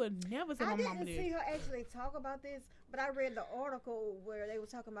conversation, I would never say I my mama didn't see did. her actually talk about this, but I read the article where they were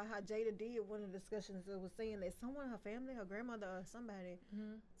talking about how Jada did one of the discussions that was saying that someone, her family, her grandmother or somebody,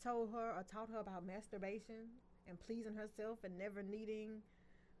 told her or taught her about masturbation and pleasing herself and never needing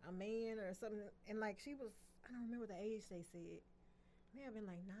a man or something. And like she was, I don't remember the age they said. May have been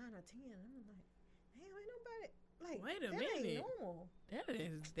like 9 or 10. I'm like, damn, ain't nobody like. Wait a that minute. Ain't normal. That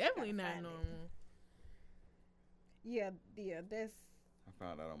is definitely not Gotta find it. normal. Yeah, that's. I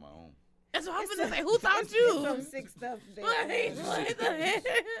found out on my own. That's what I'm it's gonna some- say. Who taught it's you? some sick stuff. That, What the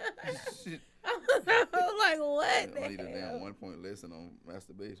hell? Shit. I was like, what I need a the damn hell? 1 point lesson on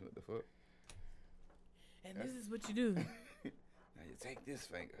masturbation. What the fuck? And this is what you do. Now you take this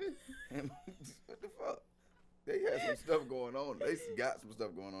finger. What the fuck? They had some stuff going on. They got some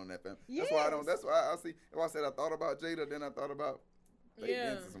stuff going on in that family. That's why I don't. Yes. That's why I see. That's why I said I thought about Jada. Then I thought about they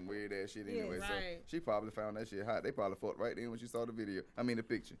Yeah. into some weird ass shit Yeah, anyway. So right. she probably found that shit hot. They probably fought right then when she saw the video. I mean the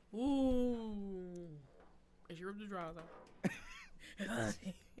picture. Ooh. And she ripped the drawers off.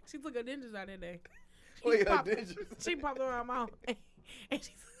 She took her dentures out that day. Oh yeah, popped, did you? she popped them in her mouth. And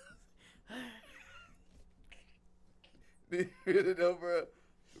she Did you hear it though, bro?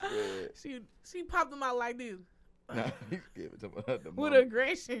 Yeah. she popped them out like this. Nah, he gave it to the With mom.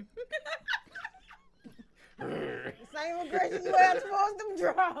 aggression. The same aggression you had towards them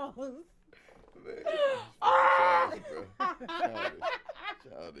draws. Childish, bro.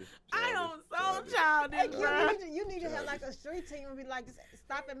 Childish. I am so Hey, childish, bro. you need to have like a street team and be like just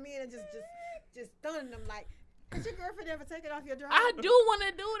stopping men and just stunning them like. Did your girlfriend ever take it off your driver? I do want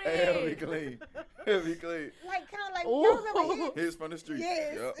to do It'll be that. clean. It'll be clean. Like kind of like Ooh. you remember him? Hits from the street.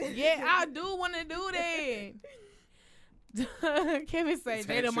 Yes. Yep. Yeah, I do want to do that. Kevin say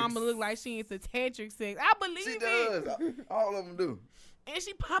Jada Tantric. mama look like she into tantric sex. I believe She it. does. All of them do. And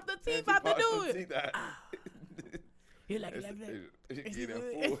she popped her And teeth she out to pops do her it. teeth out. You like it like that? She get that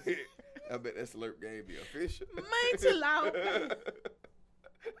full hit. I bet that slurp game be official. Man, chill out.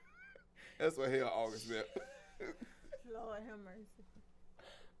 That's what hell August meant. Lord have mercy.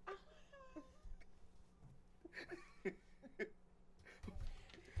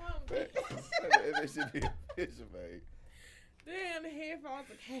 That should be official, man. Damn, the headphones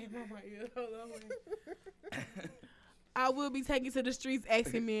came on my ear. Hold on, wait. I will be taking to the streets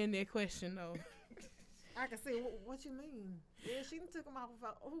asking men that question, though. I can see what you mean. Yeah, she took them off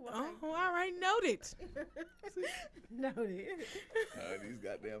of. Oh, okay. Oh, all right, noted. Noted. These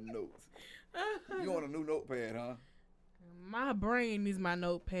goddamn notes. You want a new notepad, huh? My brain is my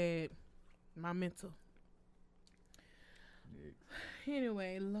notepad. My mental.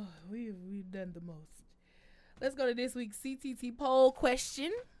 Anyway, Lord, we've done the most. Let's go to this week's CTT poll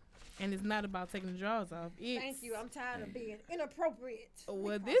question. And it's not about taking the drawers off. It's, Thank you. I'm tired of being inappropriate.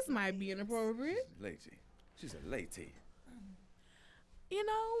 well, this might be inappropriate. Lady. She's a lady. You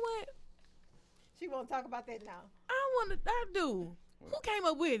know what? She won't talk about that now. I do. Who came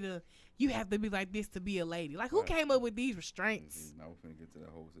up with you have to be like this to be a lady? Like, who came up with these restraints? Now we're finna get to that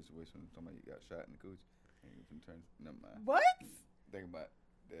whole situation. Somebody got shot in the cooch. And you finna turn. Never mind. What? Think about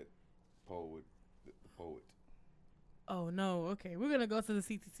that poet. The poet. Oh, no. Okay, we're going to go to the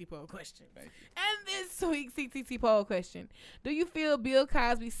CTT poll question. Thank you. And this week's CTT poll question. Do you feel Bill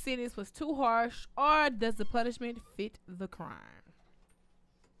Cosby's sentence was too harsh, or does the punishment fit the crime?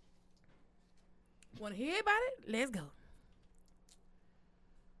 Want to hear about it? Let's go.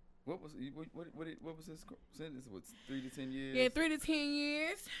 What was his sentence? What, 3 to 10 years? Yeah, 3 to 10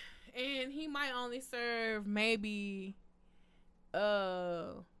 years. And he might only serve maybe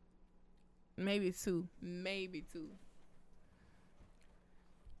 2. Maybe 2.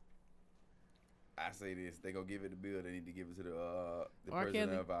 I say this: they gonna give it to Bill. They need to give it to the R.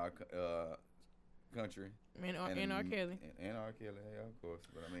 president Kelly. of our country. And R. Kelly. And R. Kelly, yeah, of course.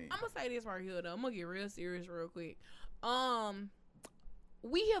 But I mean, I'm gonna say this right here though. I'm gonna get real serious real quick.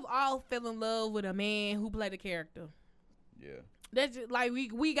 We have all fell in love with a man who played a character. yeah, That's just, like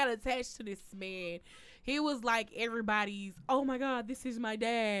we got attached to this man. He was like everybody's. Oh my God, this is my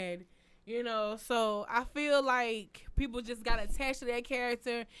dad. You know, so I feel like people just got attached to that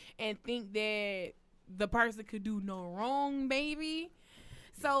character and think that the person could do no wrong, baby.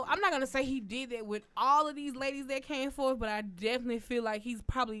 So I'm not gonna say he did that with all of these ladies that came forth, but I definitely feel like he's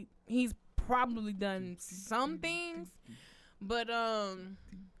probably done some things. But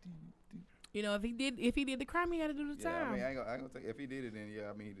you know, if he did the crime, he got to do the yeah. time. I mean, I ain't gonna take. If he did it, then yeah,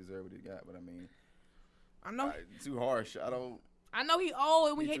 I mean, he deserved what he got. But I mean, I know. too harsh. I know he old,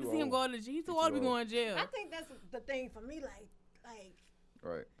 and we He hate to too see him old. go to jail. He's too He old too to be old. going to jail. I think that's the thing for me. Like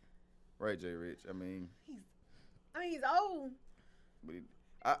Right, Jay Rich. I mean, he's old. but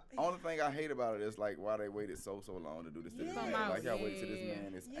only thing I hate about it is like why they waited so long to do this to this Yeah. man. Like y'all waited till this Yeah.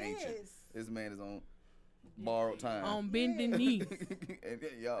 man is ancient. Yes. This man is on borrowed time. On bending Yeah. knees. And then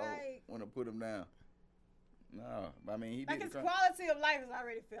y'all Like- want to put him down. No, I mean he Like did his the crime. quality of life is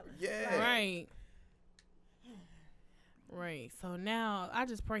already feeling. Yeah. Right. Right. So now I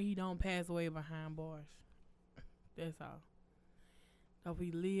just pray he don't pass away behind bars. That's all. If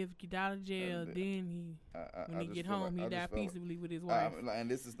he live, get out of jail, That's it. then when he just get feel home, like- he I die just felt- peaceably with his wife. And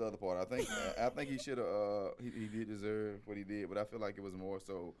this is the other part. I think he should have. He did deserve what he did, but I feel like it was more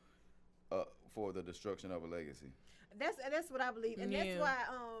so for the destruction of a legacy. That's what I believe, and Yeah. that's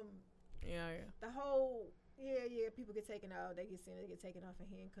why Yeah. the whole people get taken out, they get taken off of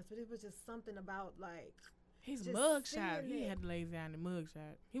him but it was just something about like His Just mugshot, seeing he it. had the lazy eye in the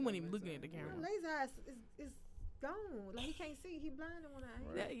mugshot. He wasn't even looking at the my camera. laser eye is gone. Like he can't see. He blind in one eye.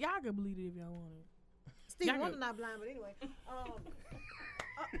 Right. That- y'all can believe it if y'all want it. Steve Y'all Wonder can- not blind, but anyway.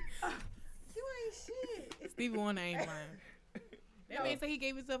 You ain't shit. Stevie Wonder ain't lying. That No. man said he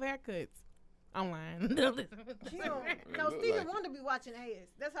gave himself haircuts. I'm lying. He don't, no, look Stevie like Wonder be watching ass.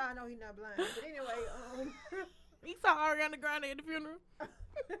 That's how I know he's not blind. But anyway, He saw Ariana Grande at the funeral.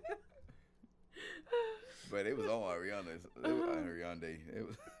 But it was on Ariana. It was on Ariana.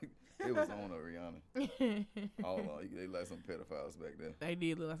 It was on Ariana. All on. They like some pedophiles back there. They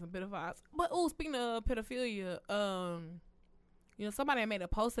did look like some pedophiles. But speaking of pedophilia, You know, somebody made a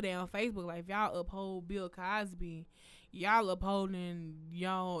post today on Facebook like, if y'all uphold Bill Cosby, y'all upholding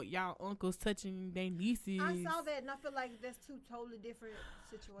y'all uncles touching their nieces. I saw that and I feel like that's two totally different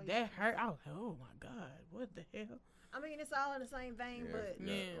situations. That hurt. I was like, oh my God, what the hell? I mean, it's all in the same vein, but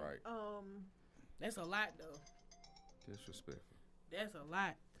Yeah. Right. That's a lot though. Disrespectful. That's a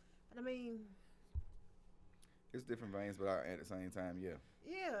lot. I mean, It's different veins, but at the same time, yeah.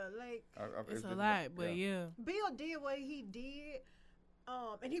 yeah, like It's a lot, but yeah. Bill did what he did,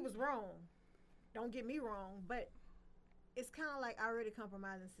 and he was wrong. Don't get me wrong, but it's kind of like already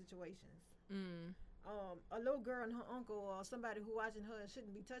compromising situations. Mm. A little girl and her uncle or somebody who watching her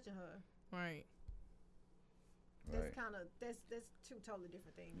shouldn't be touching her. Right. That's kind of that's two totally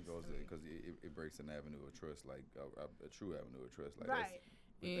different things. Because it breaks an avenue of trust, like a true avenue of trust, like Right. that's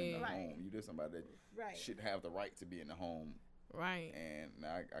within the Right. home. You just somebody that Right. should have the right to be in the home, Right. and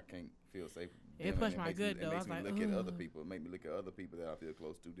now I can't feel safe. with It them, pushed and my makes me- good, though. I It was makes me like, look at other ugh. people. It make me look at other people that I feel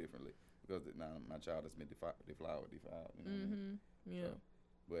close to differently because now my child has been defiled. You know what I mean? Yeah. So,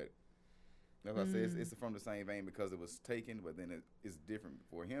 but that's what I say. It's from the same vein because it was taken, but then it's different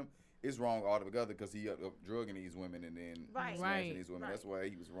for him. It's wrong altogether because he up drugging these women and then Right. smashing Right. these women. Right. That's why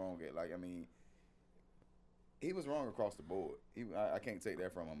he was wrong at. Like, I mean, he was wrong across the board. I can't take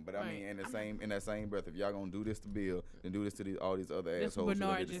that from him. But I mean, Right. in that same breath, if y'all gonna do this to Bill, then do this to all these other That's what assholes who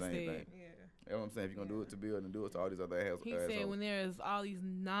Bernard did the just same said. thing. Yeah. You know what I'm saying? If you're gonna do it to Bill, then do it to all these other assholes. He said when there's all these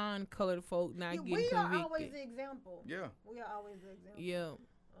non-colored folk not getting We convicted. are always the example. Yeah. We are always the example. Yeah. Um,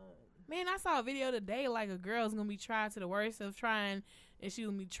 Man, I saw a video today like a girl's gonna be tried to the worst of trying, and she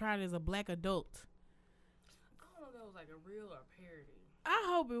gonna be tried as a black adult. I don't know if that was like a real or parody. I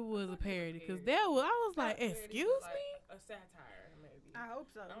hope it was a parody because I was like, excuse me. A satire, maybe. I hope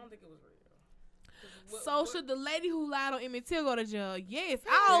so. I don't think it was real. So should the lady who lied on Emmett Till go to jail? Yes,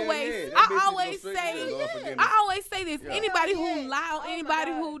 Yeah, I always that bitch say, need to go straight to jail. I always say this. Yeah. Anybody Yeah. who lied on Oh my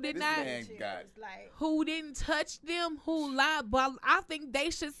anybody God. who did This not, man got like, who didn't touch them, who lied, but I think they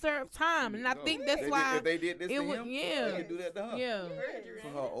should serve time, and I No. think that's They why. if they did this it to would- him, yeah. they could do that to her. Yeah.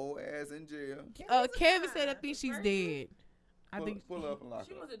 Put her old ass in jail. Kevin said I think she's dead. I think. Pull up and lock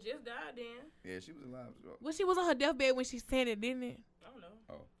She her. must have just died then. Yeah, she was alive. Well, she was on her deathbed when she said it, didn't it? I don't know.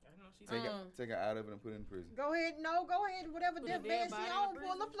 Oh. I don't know. She Take her out of it and put her in prison. go ahead, whatever Put a deathbed dead she body in on, the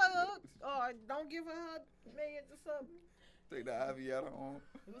pull the prison. plug, or don't give her millions or something. Take the IV out of her arm.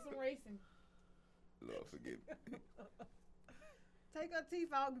 It was some racing. Lord forgive me. Take her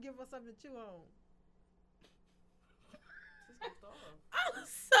teeth out and give her something to chew on. just starved. I'm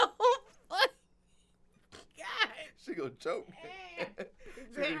so fucking. God. She gonna choke.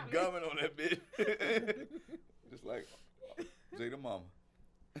 She be gumming on that bitch. Just like Jada mama.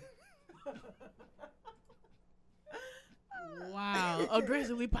 Wow.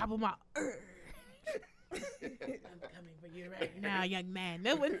 Aggressively popping my. I'm coming for you right now, young man.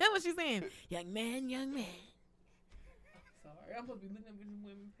 That's what she's saying. Young man, young man. Sorry, I'm supposed to be looking at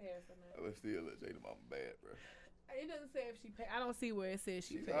women past or not. I would still let Jada mama bad, bro. It doesn't say if she passed. I don't see where it says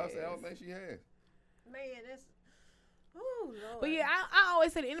she I passed. don't think she has. Man, that's. Oh Lord. But yeah, I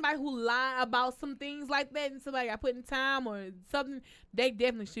always say that anybody who lie about some things like that and somebody got put in time or something, they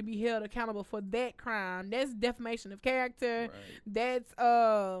definitely should be held accountable for that crime. That's defamation of character. Right.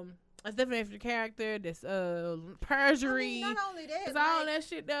 That's defamation of character. That's perjury. I mean, not only that, It's all that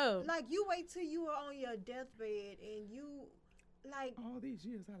shit though. like you wait till you are on your deathbed and you, like, All these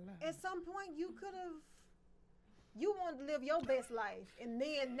years I lied. at some point you could have. You want to live your best life, and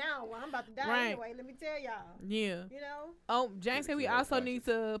then now, well, I'm about to die Right. anyway. Let me tell y'all. Yeah. You know. Oh, James said we Yeah, also conscious. need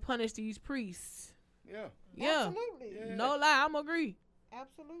to punish these priests. Yeah. Yeah. Absolutely. Yeah. No lie, I'm agree.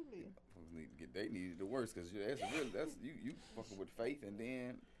 Absolutely. They needed the worst because that's you fucking with faith and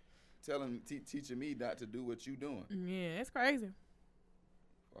then teaching me not to do what you doing. Yeah, that's crazy.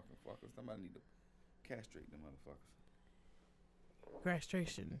 Fucking fuckers. Somebody need to castrate them motherfuckers.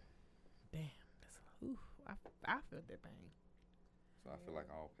 Castration. Damn. That's oof. I felt that pain. So I feel like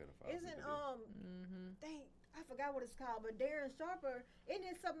all pedophiles. Isn't need to Mm-hmm. dang, I forgot what it's called, but Darren Sharper, isn't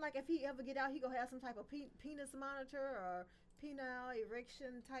it something like if he ever get out, he gonna have some type of penis monitor or penile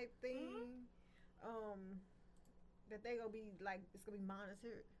erection type thing, that they gonna be like it's gonna be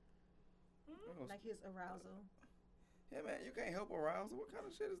monitored, be- like his arousal. Yeah, man, you can't help arousal. What kind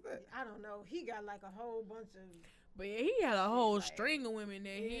of shit is that? I don't know. He got like a whole bunch of, But yeah, he had a whole Like, string of women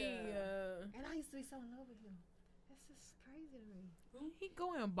that and I used to be so in love with him. That's just crazy to me. he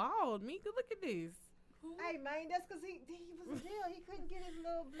going bald. Mika, look at this. Hey man, that's because he was in jail. He couldn't get his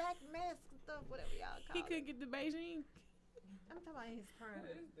little black mask and stuff, whatever y'all call He it. couldn't get the Beijing I'm talking about his prime.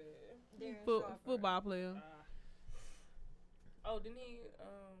 Who is that? Darren Sharper. football player. Oh, didn't he?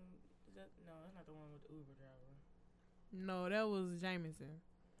 Is that no? That's not the one with the Uber driver. No, that was Jameson.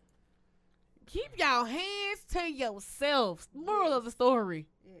 Keep y'all hands to yourselves. Moral of the story.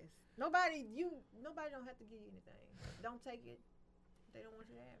 Yes. Nobody don't have to give you anything. Don't take it. They don't want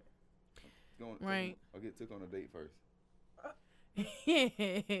you to have it. Right. I'll get took on a date first.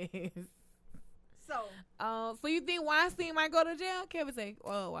 Yes. So So you think Weinstein might go to jail? Kevin say,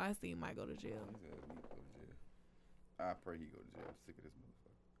 "Oh, Weinstein might go to jail." He said he go to jail. I pray he go to jail. I'm sick of this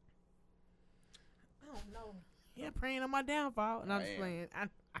motherfucker. I don't know. Yeah, praying on my downfall. No, I'm just Man. playing.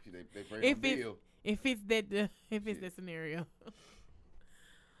 They pray If on it's Bill. if it's that scenario.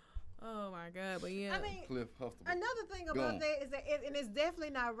 Oh my God! But yeah, I mean, Cliff Huxtable. another thing Go about on. that is that, and it's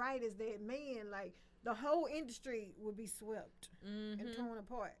definitely not right, is that man, like the whole industry will be swept and torn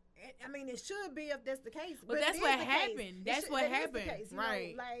apart. I mean, it should be if that's the case. But it that's is what the case. happened. That's what that is the happened. case, you know,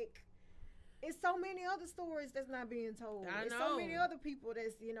 Right. like, it's so many other stories that's not being told. I There's know. so many other people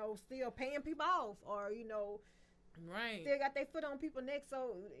that's, still paying people off, or, right. still got their foot on people's neck,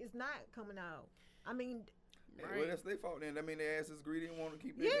 so it's not coming out. I mean, Well, that's their fault then. I mean, their ass is greedy and want to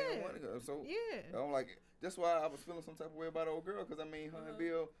keep their Yeah. damn money. So yeah. I'm like, that's why I was feeling some type of way about the old girl, because I mean, her and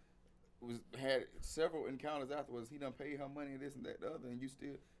Bill had several encounters afterwards. He done paid her money, this and that, the other,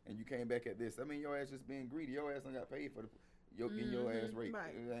 and you came back at this. I mean, your ass just being greedy. Your ass done got paid for getting your ass raped.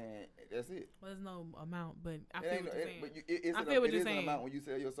 Right. And that's it. Well, there's no amount, but I It feel ain't what no- you're it- saying. but it I feel what is you're an saying. amount when you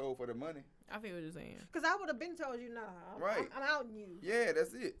sell your soul for the money. I feel what you're saying. Because I would have been told you, nah, Right. I'm outing you. Yeah,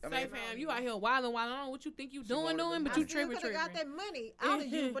 that's it. I Say, mean, fam, you out here wilding. I don't know what you think you She doing, wanted doing, them but I you still tripping, could have got that money out of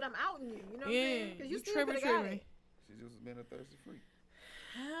you, but I'm outing you. You know what I'm saying? Yeah, Because you still tripping, could have got tripping. it. she just been a thirsty freak.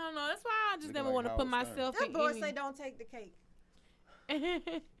 I don't know. That's why I just Looking never like want to put Howard Stern. myself That in boy any. say don't take the cake.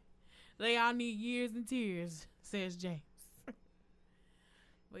 They all need years and tears, says James.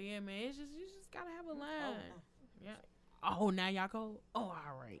 But yeah, man, you just gotta have a line. Yeah. Oh, now y'all cold? Oh,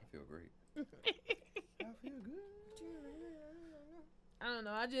 all right. I feel great. I feel good. I don't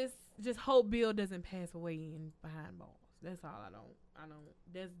know. I just hope Bill doesn't pass away in behind bars. That's all. I don't.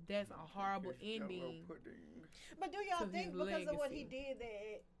 That's a horrible ending. But do y'all To think his because of what he legacy. did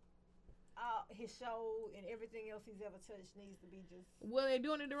that his show and everything else he's ever touched needs to be just... Well, they're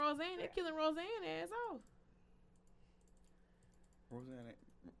doing it to Roseanne. They're killing Roseanne ass off. Roseanne,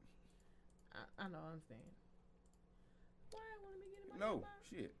 I know. I understand. Why I want to be getting my no,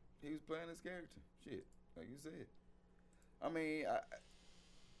 shit. He was playing his character. Shit, like you said. I mean,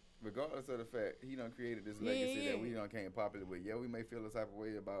 regardless of the fact he done created this legacy that we done came popular with. Yeah, we may feel the type of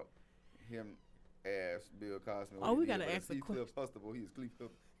way about him as Bill Cosby. Oh, we gotta ask a He's question. Cliff Huxtable. He's Cliff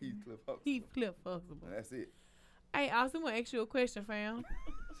Huxtable. He Cliff Huxtable. And that's it. Hey, Austin, I'm gonna ask you a question, fam.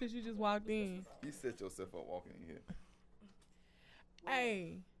 Since you just walked in. You set yourself up walking in here.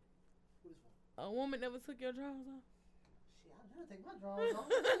 Hey, a woman never took your drawers off. Shit, I never take my drawers off.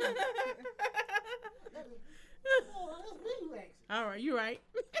 That's me you asking. All right, you right.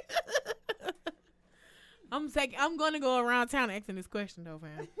 I'm gonna go around town asking this question though,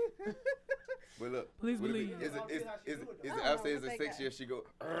 fam. But look, Please would it be- believe. Is it? Is I don't I know say what it's a they 6 got. year? She go.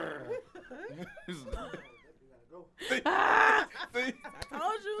 Ah, See? I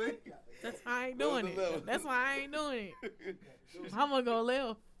told you. That's why I ain't doing Those are levels. it. That's why I ain't doing it. I'm gonna go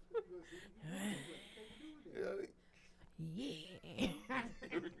left. Yeah, Yeah.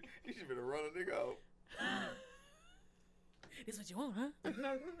 you should be the running nigga out. This what you want, huh? You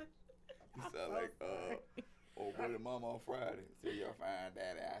sound like old buddy mama on Friday. See your fine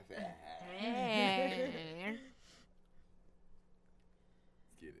daddy. I said, Yeah.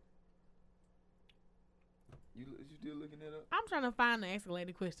 get it. You still looking that up? I'm trying to find the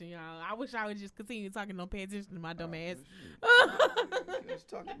escalated question, y'all. I wish I would just continue talking. Don't pay attention to my dumb ass. Let's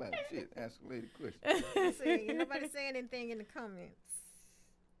talk about it. Shit. Ask a lady question. Let's see, ain't nobody saying anything in the comments.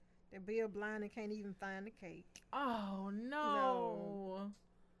 That Bill blind and can't even find the cake. Oh no.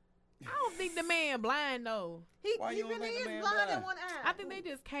 I don't think the man blind though. Why He you don't really think the is man blind in blind? one eye. I think they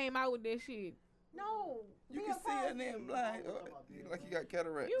just came out with that shit. No. You Bill can see that Cosby. name blind. Like you got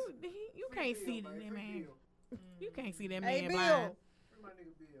cataracts. You can't see that man. You can't see that Hey, man Bill. blind. Free my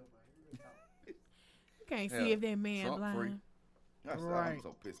nigga Bill, man. He really talking. You can't Yeah. see if that man Trump blind. free. I said, I'm Right.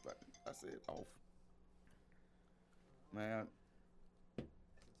 so pissed about it. I said, off. Man,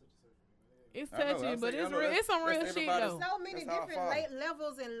 It's I know, touching, I'm but saying, it's I know, real. that's- It's some real that's shit everybody's- though. So many That's our different father.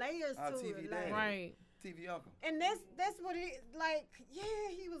 levels and layers Our to TV it. daddy. Like, Right. TV uncle. and that's what it like. Yeah,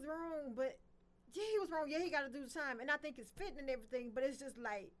 he was wrong, but yeah, he was wrong. Yeah, he got to do the time, and I think it's fitting and everything. But it's just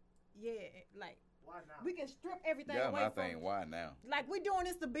like, yeah, like Why not? we can strip everything Yeah, away my from. thing. Why now? Like we doing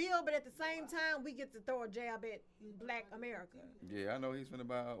this to Bill, but at the same time, we get to throw a jab at Black America. Yeah, I know he's finna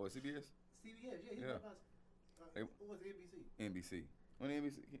buy what CBS, CBS, yeah, Yeah. What was NBC? NBC. When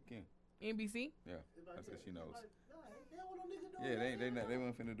NBC, Kim. NBC. Yeah, that's what she knows. No, That's what a nigga doing. Yeah, they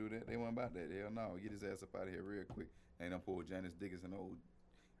weren't finna do that. They weren't about that. Hell no, get his ass up out of here real quick. They done pulled Janice Dickinson, old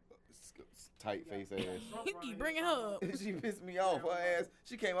tight face ass. He keep bringing her up. She pissed me off. Her ass,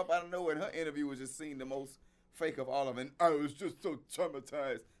 she came up out of nowhere and her interview was just seeing the most fake of all of them. And I was just so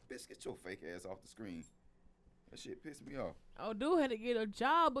traumatized. Bitch, get your fake ass off the screen. That shit pissed me off. Oh, dude had to get a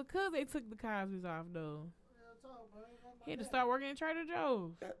job because they took the Cosby's off, though. Real talk, bro. Ain't nothing He had to about start working at Trader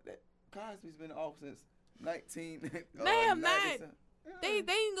Joe's. That Cosby's been off since 19. They have not. 97. They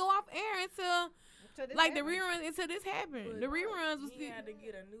didn't go off air until So this like the happened. reruns until this happened. But The reruns was he had to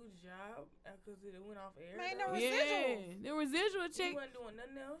get a new job because it went off air. Man, though. no yeah, residuals. the residual He check. wasn't doing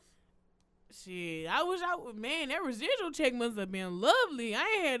nothing else. Shit, I wish I would. Man, that residual check must have been lovely. I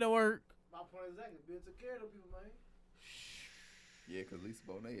ain't had to work. My point exactly. Bill took care of them people, man. Yeah, because Lisa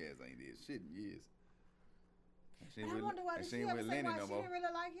Bonet ass ain't did shit in years. And she I ain't with- wonder why and did she she ain't ever with say Lenny why no she more. didn't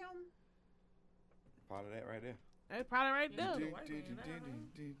really like him? Part of that right there. That's probably right Yeah. there. the white man, I don't I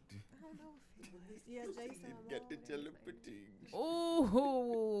don't know if it was. Yeah, Jason. Got the Momoa, jelly they say. fatigue.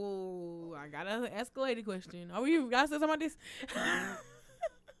 Ooh, I got an escalated question. Oh, you guys say something about this?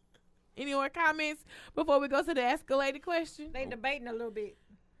 Any more comments before we go to the escalated question? They debating a little bit.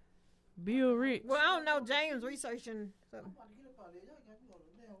 Bill Rich. Well, I don't know. James researching. So. I'm about to get up out of there. Y'all got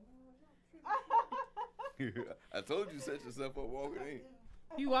me on the damn. I told you set yourself up walking in.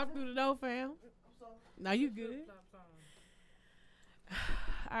 You walk through the door, fam. I'm sorry. Now you good. Flip-flops on.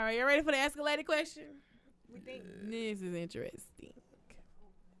 All right, you ready for the escalated question? We think. This is interesting.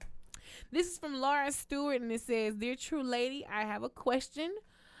 This is from Laura Stewart, and it says, "Dear True Lady, I have a question.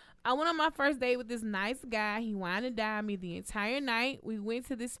 I went on my first date with this nice guy. He wined and dined me the entire night. We went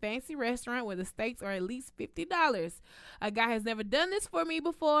to this fancy restaurant where the steaks are at least $50. A guy has never done this for me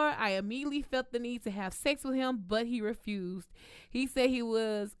before. I immediately felt the need to have sex with him, but he refused. He said he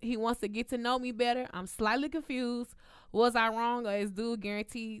wants to get to know me better. I'm slightly confused. Was I wrong, or is dude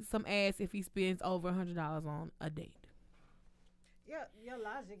guaranteed some ass if he spends over $100 on a date?" Yeah, your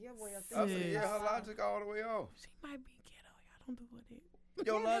logic, your way of I thinking. said, yeah, her logic all the way off. She might be ghetto. Y'all don't do what it.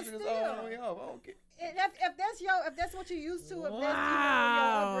 Your Yeah, but logic is all the still. way off. I don't care. And if that's what you're used to, if that's your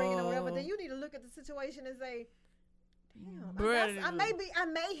upbringing or whatever, Wow. then you need to look at the situation and say, damn, Bruh. I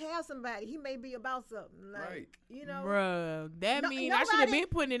may have somebody. He may be about something. Like, Right. you know. Bruh, that No- mean I should have nobody- been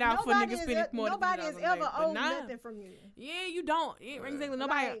putting it out for Nobody niggas is, spending more than nobody $50 is on a ever date, but owed nah. nothing from you. Yeah, you don't. Exactly.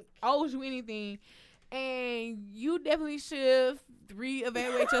 Nobody Like- owes you anything. And you definitely should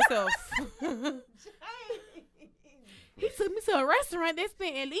reevaluate yourself. He took me to a restaurant that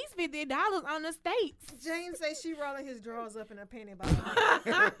spent at least $50 on the steaks. James says she rolling his drawers up in a penny box.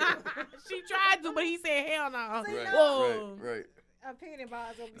 She tried to, but he said hell no. See, Right, Whoa. right. A penny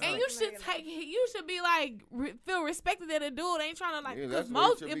box. And you should you should be like feel respected that a dude ain't trying to like Yeah, because that's what you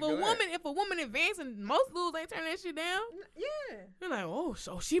most should if be a glad. woman advancing, most dudes ain't turning that shit down. Yeah. You're like, oh,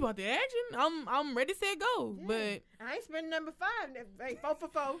 so she about the action? I'm ready, set, go. Yeah. But I ain't spending number 5. Hey, 4 for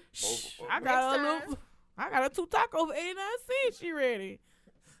 4. shh, four. I got a Next little, I got a 2 taco for 89 cents. She ready?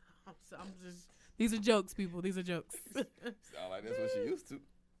 I'm just. These are jokes, people. These are jokes. Sound like that's what she used to.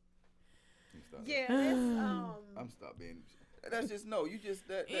 You stop. Yeah, that's I'm stop being. That's just no. You just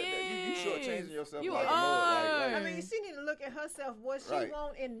that you shortchanging yourself You like a mug. are. I mean, she need to look at herself. What she Right.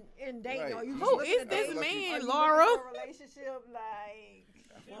 want in dating? Right. Are you Who just looking is at this dating? man, Are you Laura? looking for a relationship, like.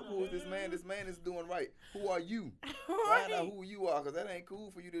 Who is this man? This man is doing right. Who are you? Find Right. out who you are, cause that ain't cool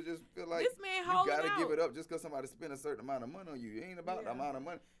for you to just feel like This man you holding gotta out. give it up just cause somebody spent a certain amount of money on you. It ain't about the Yeah. amount of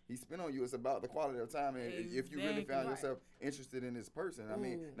money he spent on you. It's about the quality of time. And if you really Exactly. found Right. yourself interested in this person, I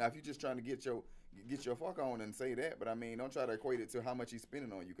mean, Ooh. now if you're just trying to get your fuck on and say that, but I mean, don't try to equate it to how much he's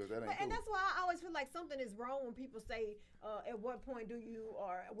spending on you, cause that ain't But, cool. and that's why I always feel like something is wrong when people say, "At what point do you?"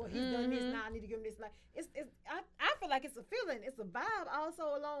 or "Well, he's done this Mhm. now. I need to give him this." Like, I feel like it's a feeling, it's a vibe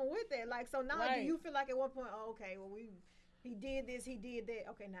also along with it. Like, so now do Right. you feel like at one point, oh, okay, well he did this, he did that.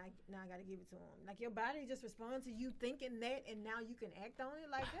 Okay, now I got to give it to him. Like your body just responds to you thinking that, and now you can act on it.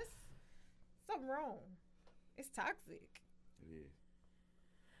 Like that's something wrong. It's toxic. It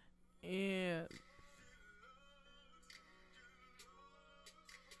is. Yeah.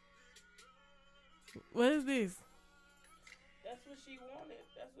 What is this? That's what she wanted.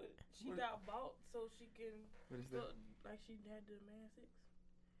 That's what she What- got bought so she can What is look that? like she had the Man 6.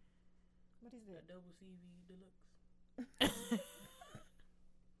 What is A that? double CV deluxe.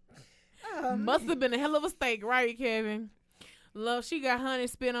 Must have been a hell of a steak, right, Kevin? Love, she got honey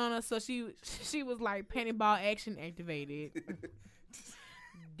spit on her, so she was like penny ball action activated.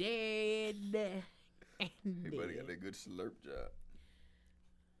 Dead. And Everybody got dead. that good slurp job.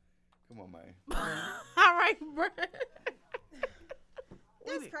 Come on, man. All right, bro.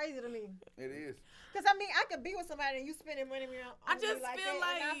 That's crazy to me. It is. Cause I mean, I could be with somebody and you spending money on I me just like feel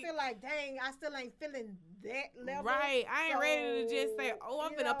that, and I like- feel like, dang, I still ain't feeling that level. Right. I ain't ready to just say, oh,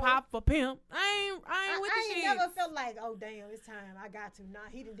 I'm you finna know, pop for pimp. I ain't with I the ain't shit. never felt like, oh damn, it's time. I got to. Nah,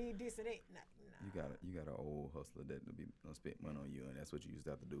 he done did this and that. Nah. You got an old hustler that don't spend money on you, and that's what you used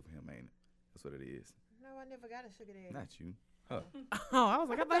to have to do for him, ain't it? That's what it is. No, I never got a sugar daddy. Not you. Huh. Oh, I was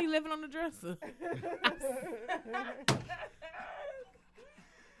like, I thought he living on the dresser. On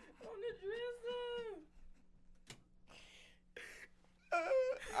the dresser.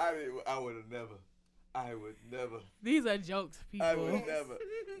 I would have never. I would never. These are jokes, people. I would never.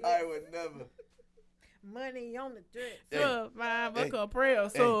 I would never. Money on the dress. Hey. So, fine, book Hey. a prayer. Hey.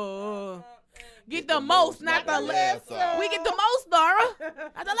 So, get the most, not the less. lesser. We get the most, Dara,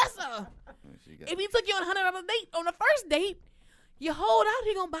 not the lesser. She got If he took you on $100 date on the first date, you hold out,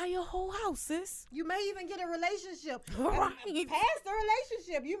 he gonna buy your whole house, sis. You may even get a relationship. Right. Past the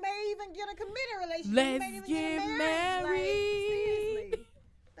relationship, you may even get a committed relationship. Let's you may even get get married. Like, seriously.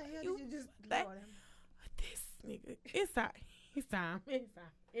 The hell You- did you just that- Lord, This nigga, it's time. It's time. It's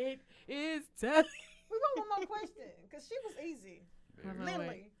time. It is time. we want one more question because she was easy. Very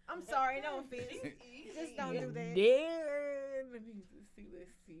Literally. I'm sorry, no offense. Just don't do that. Yeah. Let me just see.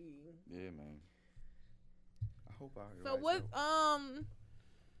 Let's see. Yeah, man. I hope I hear So right, what? so.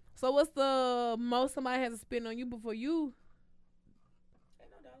 So what's the most somebody has to spend on you before you?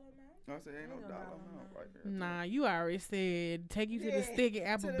 Ain't no dollar amount. No, I said ain't no Ain't no dollar dollar amount right there. Nah, you already said take you to the Yeah, stick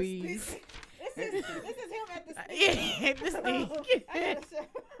at To the Applebee's. stick. This is him at the stick. Yeah, the stick. I gotta show-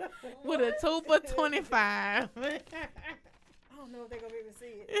 With a 2 for 25. I don't know if they're gonna be able to see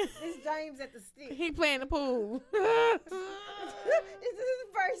it. This James at the stick. He playing the pool. This is his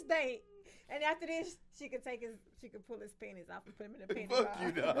first date. And after this, she could pull his panties off and put him in the panty Fuck bar.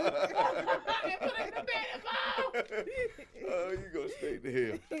 you, dog. Oh, you go straight to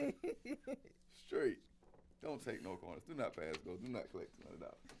hell. Straight. Don't take no corners. Do not pass go. Do not collect $200.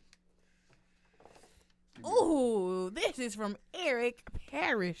 Ooh, this is from Eric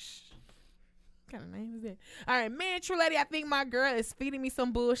Parrish. What kind of name is that? All right, man, true lady, I think my girl is feeding me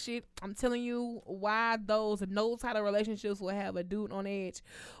some bullshit. I'm telling you why those no title relationships will have a dude on edge.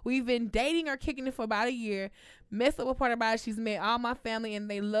 We've been dating or kicking it for about a year. Messed up a part about it, she's met all my family and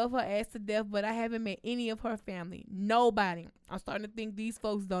they love her ass to death, but I haven't met any of her family. Nobody. I'm starting to think these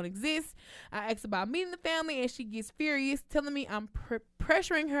folks don't exist. I asked about meeting the family and she gets furious, telling me I'm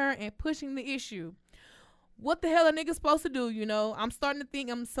pressuring her and pushing the issue. What the hell a nigga supposed to do, you know? I'm starting to think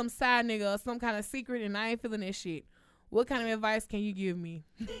I'm some side nigga or some kind of secret and I ain't feeling that shit. What kind of advice can you give me?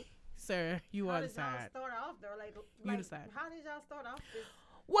 Sir, you How are the did y'all side. start off though? Like, You decide. How did y'all start off this?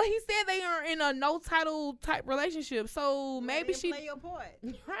 Well, he said they are in a no title type relationship, so maybe Didn't she play your part.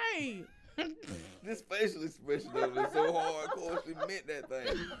 right. This facial expression of it is so hardcore. She meant that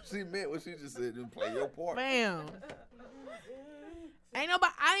thing. She meant what she just said. Didn't play your part. Bam. Ain't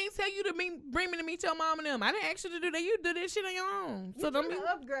nobody. I didn't tell you to bring me to meet your mom and them. I didn't ask you to do that. You do this shit on your own. You So don't tried be. to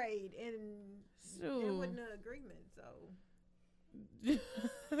upgrade and there Shoot. wasn't an agreement. So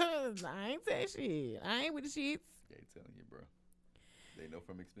I ain't say shit. I ain't with the shits. They telling you, bro. They know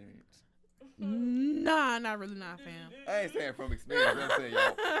from experience. Nah, not really, not fam. I ain't saying from experience. I'm saying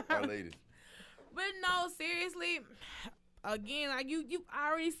y'all are ladies. But no, seriously. Again, like you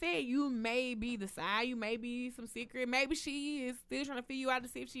already said, you may be the side, you may be some secret. Maybe she is still trying to figure you out to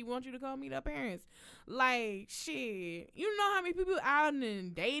see if she wants you to come meet her parents. Like, shit. You know how many people out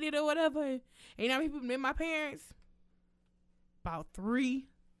and dated or whatever? And you know how many people met my parents? About 3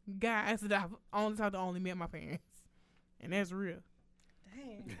 guys that I've only met my parents. And that's real.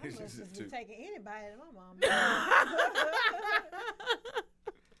 dang, I must just be Two. taking anybody to my mom.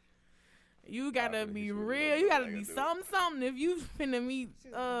 You gotta really be should real. know You what gotta I be gotta do. something if you finna meet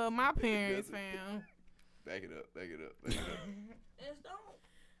my parents, fam. Back it up. Back it up. Back it up. It's don't.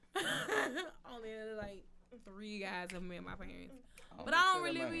 Only like 3 guys have met my parents. don't But I don't say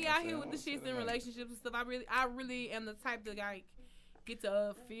really that be name. out I'm here saying- with the I don't say shits that and name. relationships and stuff. I really am the type to like get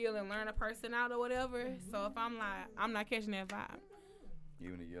to feel and learn a person out or whatever. So if I'm like, I'm not catching that vibe.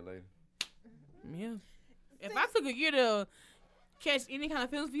 Even a year later. Yeah. If I took a year to catch any kind of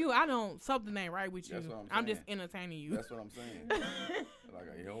feelings for you, something ain't right with you. That's what I'm saying. just entertaining you. That's what I'm saying. Like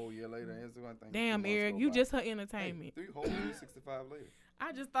a whole year later, Instagram thing. Damn, 2 months Eric, go you by. just her Hey, entertainment. 3 whole 365 later.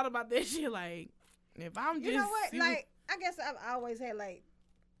 I just thought about that shit. Like, if I'm just You know what? see Like, I guess I've always had like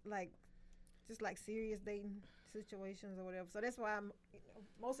just like serious dating situations or whatever. So that's why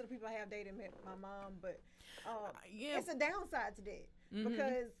most of the people I have dated met my mom, but yeah, it's a downside to that mhm.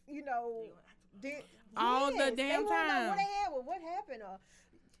 because All the yes, damn they wanna know time. what they had, what happened, or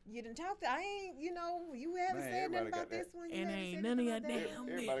You didn't talk to. I ain't. You know, you haven't Man, said nothing everybody about got this one. You And haven't ain't said none of nothing your about that. damn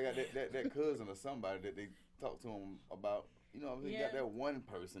Everybody got that cousin or somebody that they talk to them about. You know, you Yeah. got that one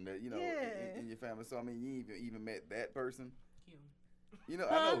person that, you know, Yeah. in your family. So, I mean, you ain't even met that person. Kim. You know,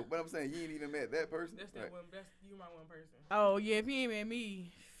 Huh? I know, but I'm saying you ain't even met that person. That's that Right. one. That's you, my one person. Oh yeah, if you ain't met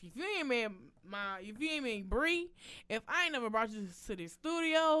me, if you ain't met Bree, if I ain't never brought you to the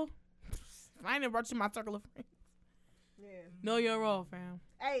studio, if I ain't never brought you to my circle of friends, Yeah. know your role, fam.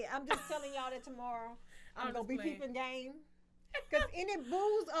 Hey, I'm just telling y'all that tomorrow I'm I'm gonna just be playing. peeping game. Cause any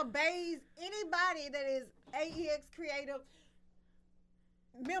boos or bays, anybody that is AEX creative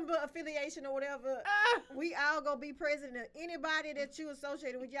member affiliation or whatever, we all gonna be present. And anybody that you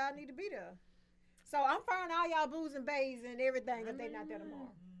associated with, y'all need to be there. So I'm firing all y'all boos and bays and everything if they not there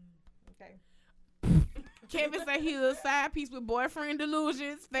tomorrow. Okay. Kevin said he's a side piece with boyfriend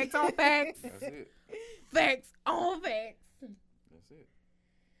delusions. Facts on facts. That's it. Facts on facts. That's it.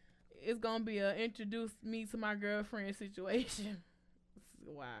 It's gonna be a introduce me to my girlfriend situation.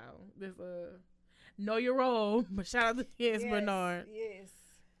 Wow. This know your role. But shout out to yes, Bernard. Yes.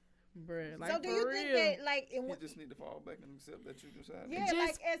 Bruh, like So do for you real. think that like in You just need to fall back and accept that you decided. yeah, Just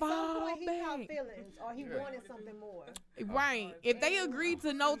like at some fall point he caught back. feelings or he Yeah. wanted something more. Right. If they agreed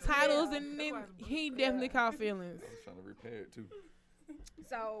to no titles, Yeah. and then he definitely caught feelings. I was trying to repair it too.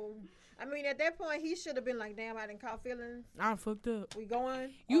 So I mean at that point he should have been like, damn, I didn't caught feelings. I'm fucked up. We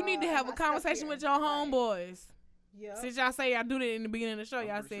going? You need to Or have am a I stuck conversation here? with your Right. homeboys. Yeah. Since y'all say y'all do that in the beginning of the show, I'm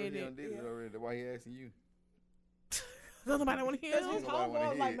y'all pretty said sure he it. done did it Yeah. already. That's why he asking you. Does nobody want to hear Because his him? Nobody wanna homeboy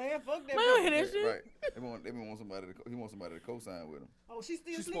was like, hear it. man, fuck that. Man, I don't bitch. hear that shit. Right. They want somebody to he wants somebody to co-sign with him. Oh, she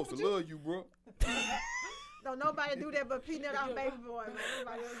still She's sleep supposed to with you? love you, bro. Don't nobody do that but Peanut on Baby Boy, man.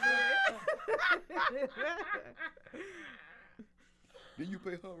 Nobody else do it. Did you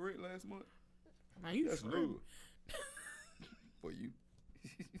pay her rent last month? Man, you That's screwed. love. For you.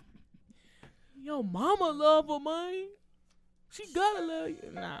 Your mama love her, man. She gotta love you.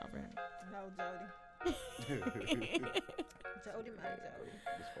 Nah, man. No, Jody. Jody, my Jody.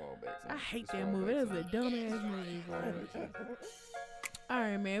 Just fall back. son. I hate Just that fall movie. back, That was a son. dumbass movie, bro. All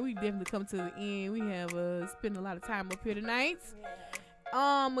right, man. We definitely come to the end. We have spent a lot of time up here tonight.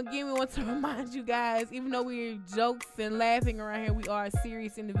 Again, we want to remind you guys, even though we're jokes and laughing around here, we are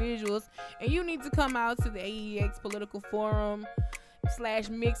serious individuals, and you need to come out to the AEX Political Forum /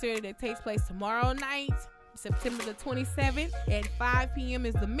 Mixer that takes place tomorrow night, September the 27th at 5 p.m.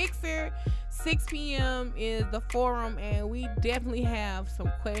 is the Mixer, 6 p.m. is the Forum, and we definitely have some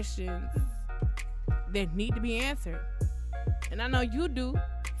questions that need to be answered, and I know you do.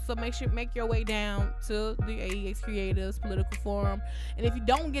 So make your way down to the AEX Creatives Political Forum. And if you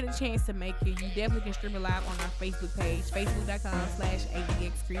don't get a chance to make it, you definitely can stream it live on our Facebook page,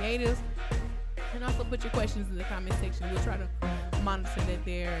 facebook.com/AEX Creatives. And also put your questions in the comment section. We'll try to monitor that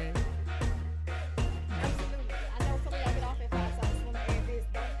there. And Absolutely. I know some of y'all get off at 5, so I just want to add this.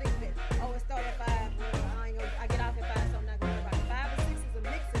 Don't think that, oh, it started at 5. Well, I get off at 5, so I'm not going to worry about it. 5 and 6 is a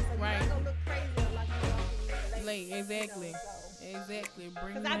mixer, so you're Right. not going to look crazy or like you're walking late. late, exactly. You know, so. Exactly.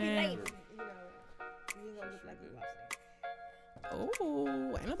 Bring Because I be that. late, you know. You ain't gonna look like you lost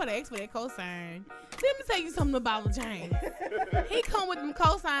Oh, ain't nobody asked for that cosign. Let me tell you something about James. He come with them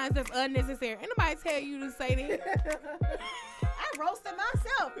cosigns that's unnecessary. Ain't nobody tell you to say that. I roasted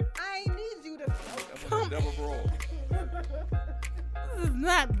myself. I ain't need you to. That was a double brawl. This is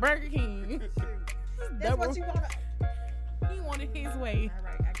not Burger King. This is That's double. what you want to. He wanted his way. All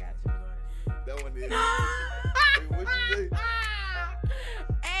right, I got you. That one is. Hey, what you say?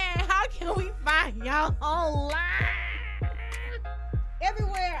 And how can we find y'all online?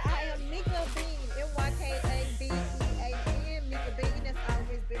 Everywhere I am Mika Bean, MYKABEAN. Mika Bean, that's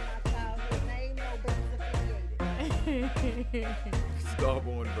always been my childhood name. No Beans affiliated.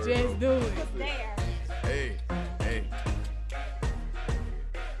 Starborn Virgo. Just do it. Just there. Hey.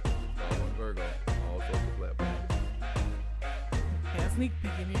 Starborn Virgo. All social platforms. Yeah, sneak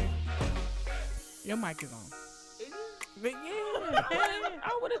peek in here. Your mic is on. But yeah,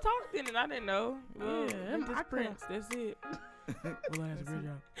 I would have talked then and I didn't know. Well, Yeah, I'm I just could've- Prince. That's it. well, that's a great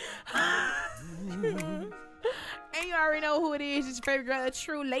job. And you already know who it is. It's your favorite girl, a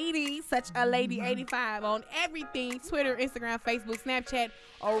true lady, such a lady 85 on everything: Twitter, Instagram, Facebook, Snapchat,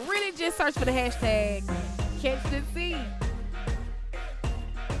 or really just search for the hashtag Catch the Sea.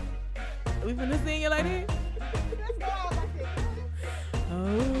 We finna sing it like that? Let's go out like this. Oh.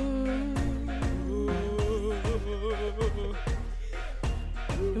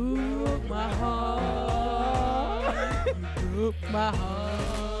 You broke my heart. You broke my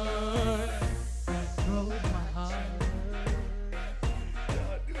heart. Broke my heart.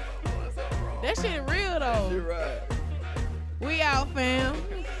 That shit real though. You're right. We out, fam.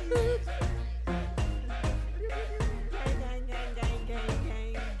 Ooh.